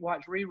here and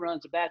watch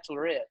reruns of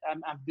Bachelorette.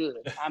 I'm good.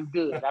 I'm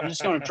good. I'm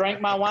just going to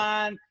drink my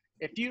wine.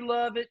 If you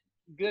love it,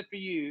 good for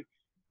you.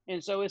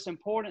 And so it's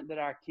important that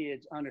our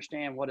kids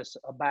understand what it's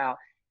about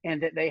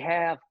and that they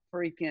have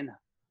freaking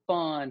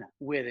fun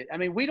with it. I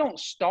mean, we don't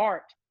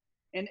start,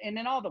 and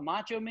then all the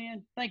macho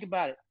men, think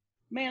about it.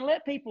 Man,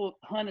 let people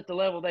hunt at the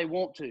level they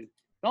want to.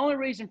 The only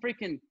reason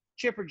freaking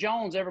Chipper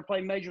Jones ever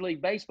played Major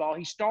League Baseball,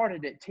 he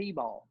started at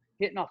T-ball,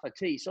 hitting off a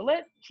tee. So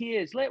let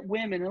kids, let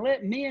women, and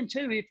let men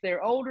too, if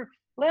they're older,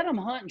 let them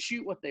hunt and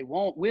shoot what they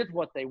want with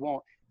what they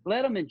want.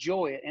 Let them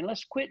enjoy it. And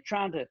let's quit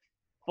trying to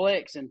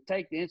flex and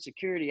take the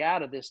insecurity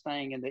out of this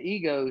thing and the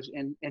egos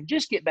and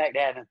just get back to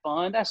having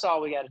fun. That's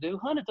all we got to do.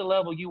 Hunt at the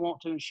level you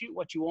want to and shoot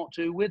what you want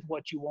to with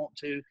what you want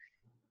to.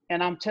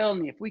 And I'm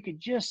telling you, if we could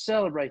just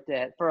celebrate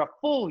that for a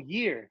full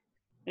year,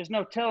 there's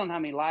no telling how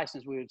many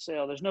licenses we would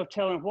sell. There's no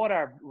telling what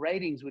our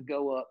ratings would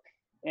go up.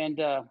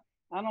 And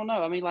I don't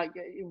know. I mean, like,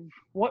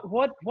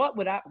 what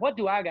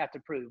do I got to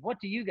prove? What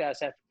do you guys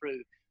have to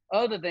prove?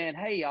 Other than,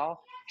 hey, y'all,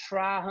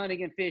 try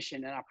hunting and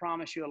fishing, and I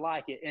promise you'll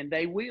like it. And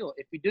they will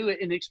if we do it.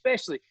 And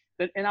especially,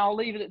 and I'll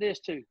leave it at this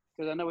too,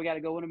 because I know we got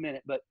to go in a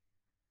minute. But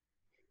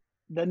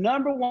the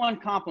number one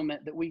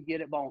compliment that we get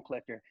at Bone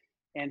Collector,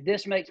 and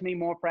this makes me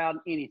more proud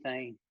than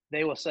anything,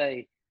 they will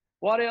say,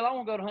 Waddell, I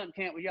want to go to hunting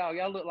camp with y'all.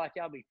 Y'all look like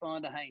y'all be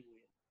fun to hang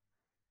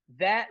with.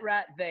 That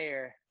right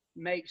there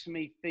makes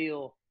me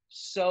feel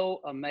so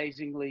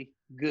amazingly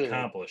good.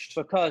 Accomplished.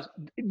 Because,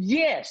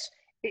 yes,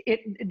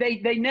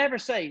 they never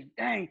say,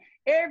 dang,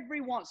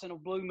 every once in a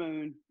blue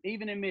moon,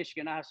 even in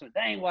Michigan, I say,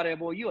 dang, Waddell,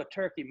 boy, you a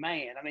turkey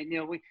man. I mean,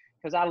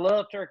 because I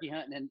love turkey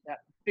hunting and I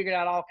figured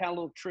out all kind of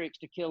little tricks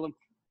to kill them.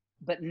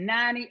 But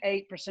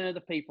 98% of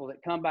the people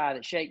that come by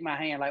that shake my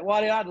hand, like,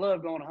 Waddell, I'd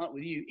love going to hunt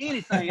with you.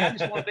 Anything. I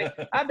just want to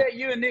be, I bet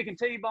you and Nick and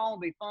T-Bone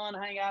would be fun to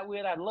hang out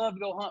with. I'd love to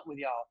go hunt with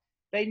y'all.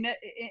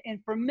 And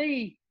for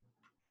me,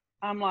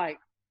 I'm like,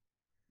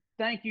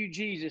 thank you,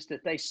 Jesus,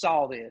 that they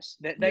saw this,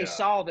 that they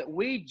saw that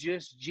we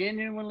just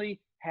genuinely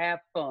have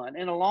fun.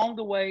 And along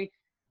the way,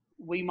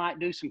 we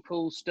might do some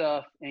cool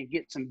stuff and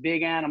get some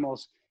big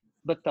animals,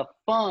 but the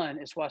fun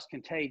is what's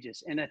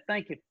contagious. And I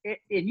think if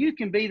you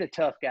can be the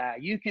tough guy,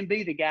 you can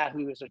be the guy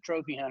who is a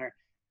trophy hunter,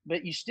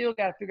 but you still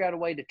got to figure out a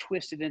way to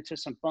twist it into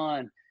some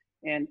fun.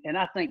 And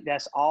I think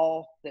that's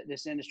all that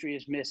this industry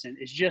is missing.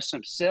 It's just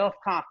some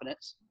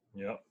self-confidence.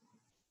 Yep.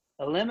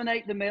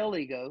 Eliminate the male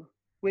ego,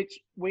 which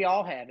we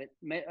all have it.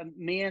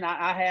 Men,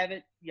 I have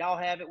it. Y'all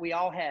have it. We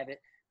all have it.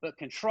 But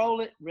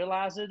control it,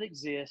 realize it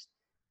exists,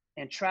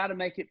 and try to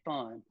make it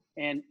fun.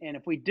 And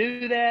if we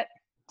do that,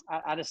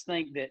 I just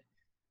think that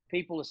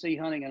people to see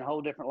hunting in a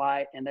whole different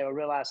light, and they'll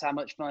realize how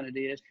much fun it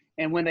is.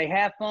 And when they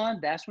have fun,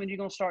 that's when you're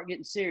going to start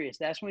getting serious.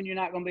 That's when you're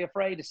not going to be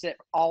afraid to sit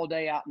all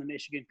day out in the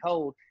Michigan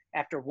cold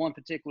after one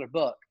particular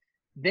buck.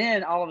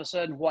 Then all of a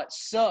sudden what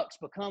sucks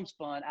becomes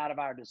fun out of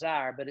our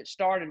desire. But it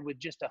started with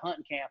just a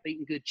hunting camp,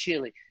 eating good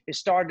chili. It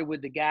started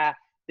with the guy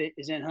that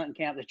is in hunting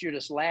camp that you're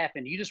just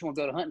laughing. You just want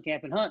to go to hunting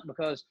camp and hunt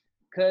because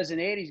Cousin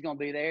Eddie's going to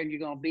be there and you're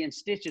going to be in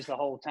stitches the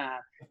whole time.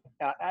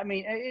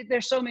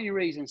 There's so many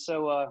reasons.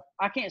 So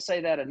I can't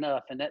say that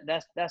enough. And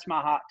that's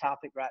my hot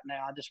topic right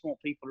now. I just want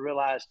people to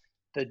realize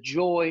the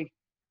joy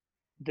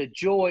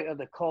of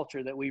the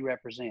culture that we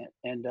represent.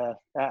 And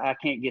I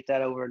can't get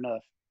that over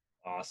enough.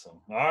 Awesome.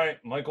 All right,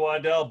 Michael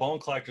Waddell, Bone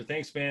Collector.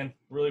 Thanks, man.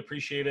 Really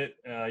appreciate it.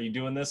 You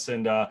doing this,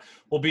 and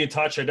we'll be in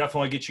touch. I definitely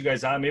want to get you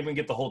guys on. Maybe we can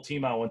get the whole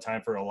team out one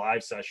time for a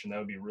live session. That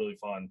would be really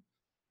fun.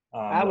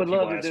 I would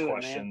love to do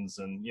questions,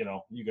 it, man.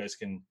 And you guys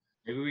can.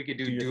 Maybe we could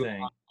do your dual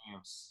thing. hunt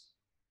camps.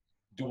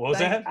 What was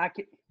that?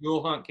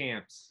 Dual hunt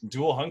camps.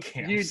 Dual hunt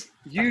camps.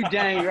 You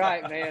dang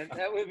right, man.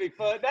 That would be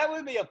fun. That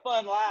would be a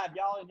fun live.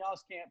 Y'all in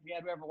y'all's camp, we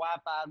have ever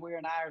Wi-Fi, and we're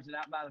in ours and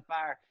out by the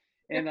fire,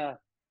 and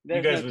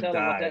there's you guys no would telling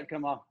die. what that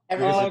come off.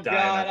 Everybody Oh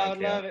God, I would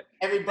love it.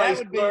 Everybody's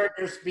That would be- slurring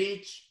their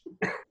speech.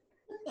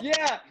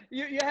 Yeah,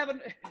 you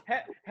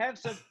have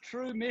some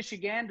true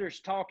Michiganders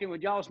talking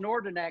with y'all's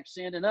northern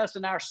accent and us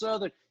and our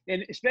southern,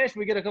 and especially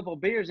we get a couple of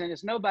beers in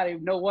us. Nobody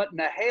know what in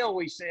the hell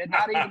we said,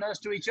 not even us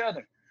to each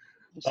other.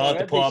 So I'll have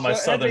to pull out my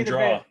southern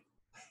draw.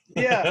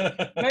 Yeah,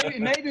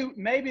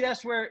 maybe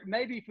that's where,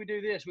 maybe if we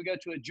do this, we go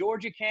to a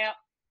Georgia camp,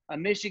 a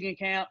Michigan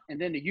camp, and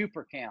then the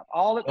Uper camp,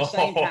 all at the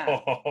same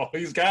time. Oh,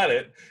 he's got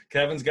it.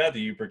 Kevin's got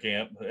the Uper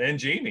camp, and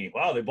Jamie.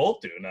 Wow, they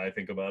both do. Now I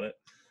think about it.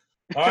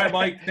 All right,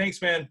 Mike.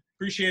 Thanks, man.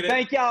 Appreciate it.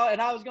 Thank y'all.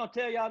 And I was going to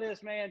tell y'all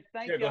this, man.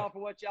 Thank Yeah, go. y'all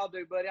for what y'all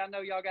do, buddy. I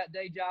know y'all got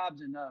day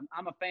jobs, and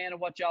I'm a fan of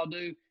what y'all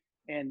do.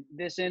 And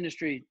this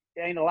industry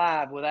ain't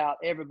alive without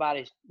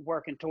everybody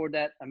working toward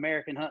that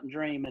American hunting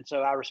dream. And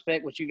so I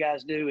respect what you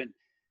guys do,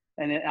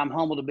 and I'm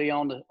humbled to be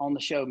on the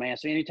show, man.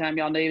 So anytime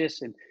y'all need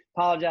us, and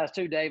apologize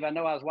too, Dave. I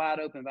know I was wide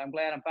open, but I'm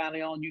glad I'm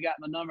finally on. You got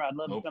my number. I'd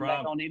love to come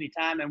back on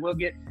anytime, and we'll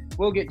get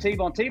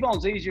T-Bone.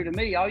 T-Bone's easier to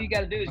me. All you got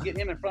to do is get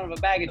him in front of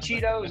a bag of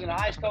Cheetos and an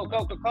ice cold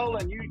Coca-Cola,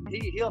 and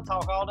he'll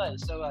talk all day.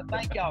 So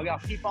thank y'all. Y'all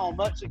keep on.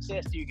 Much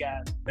success to you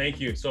guys.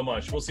 Thank you so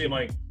much. We'll see you,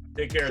 Mike.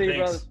 Take care. See you,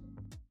 Thanks. brother.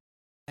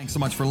 Thanks so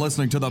much for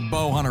listening to the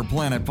Bowhunter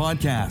Planet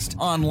podcast,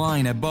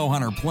 online at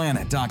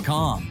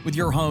bowhunterplanet.com with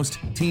your host,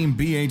 Team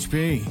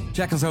BHP.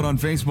 Check us out on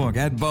Facebook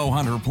at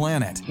Bowhunter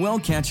Planet. We'll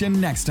catch you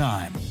next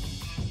time.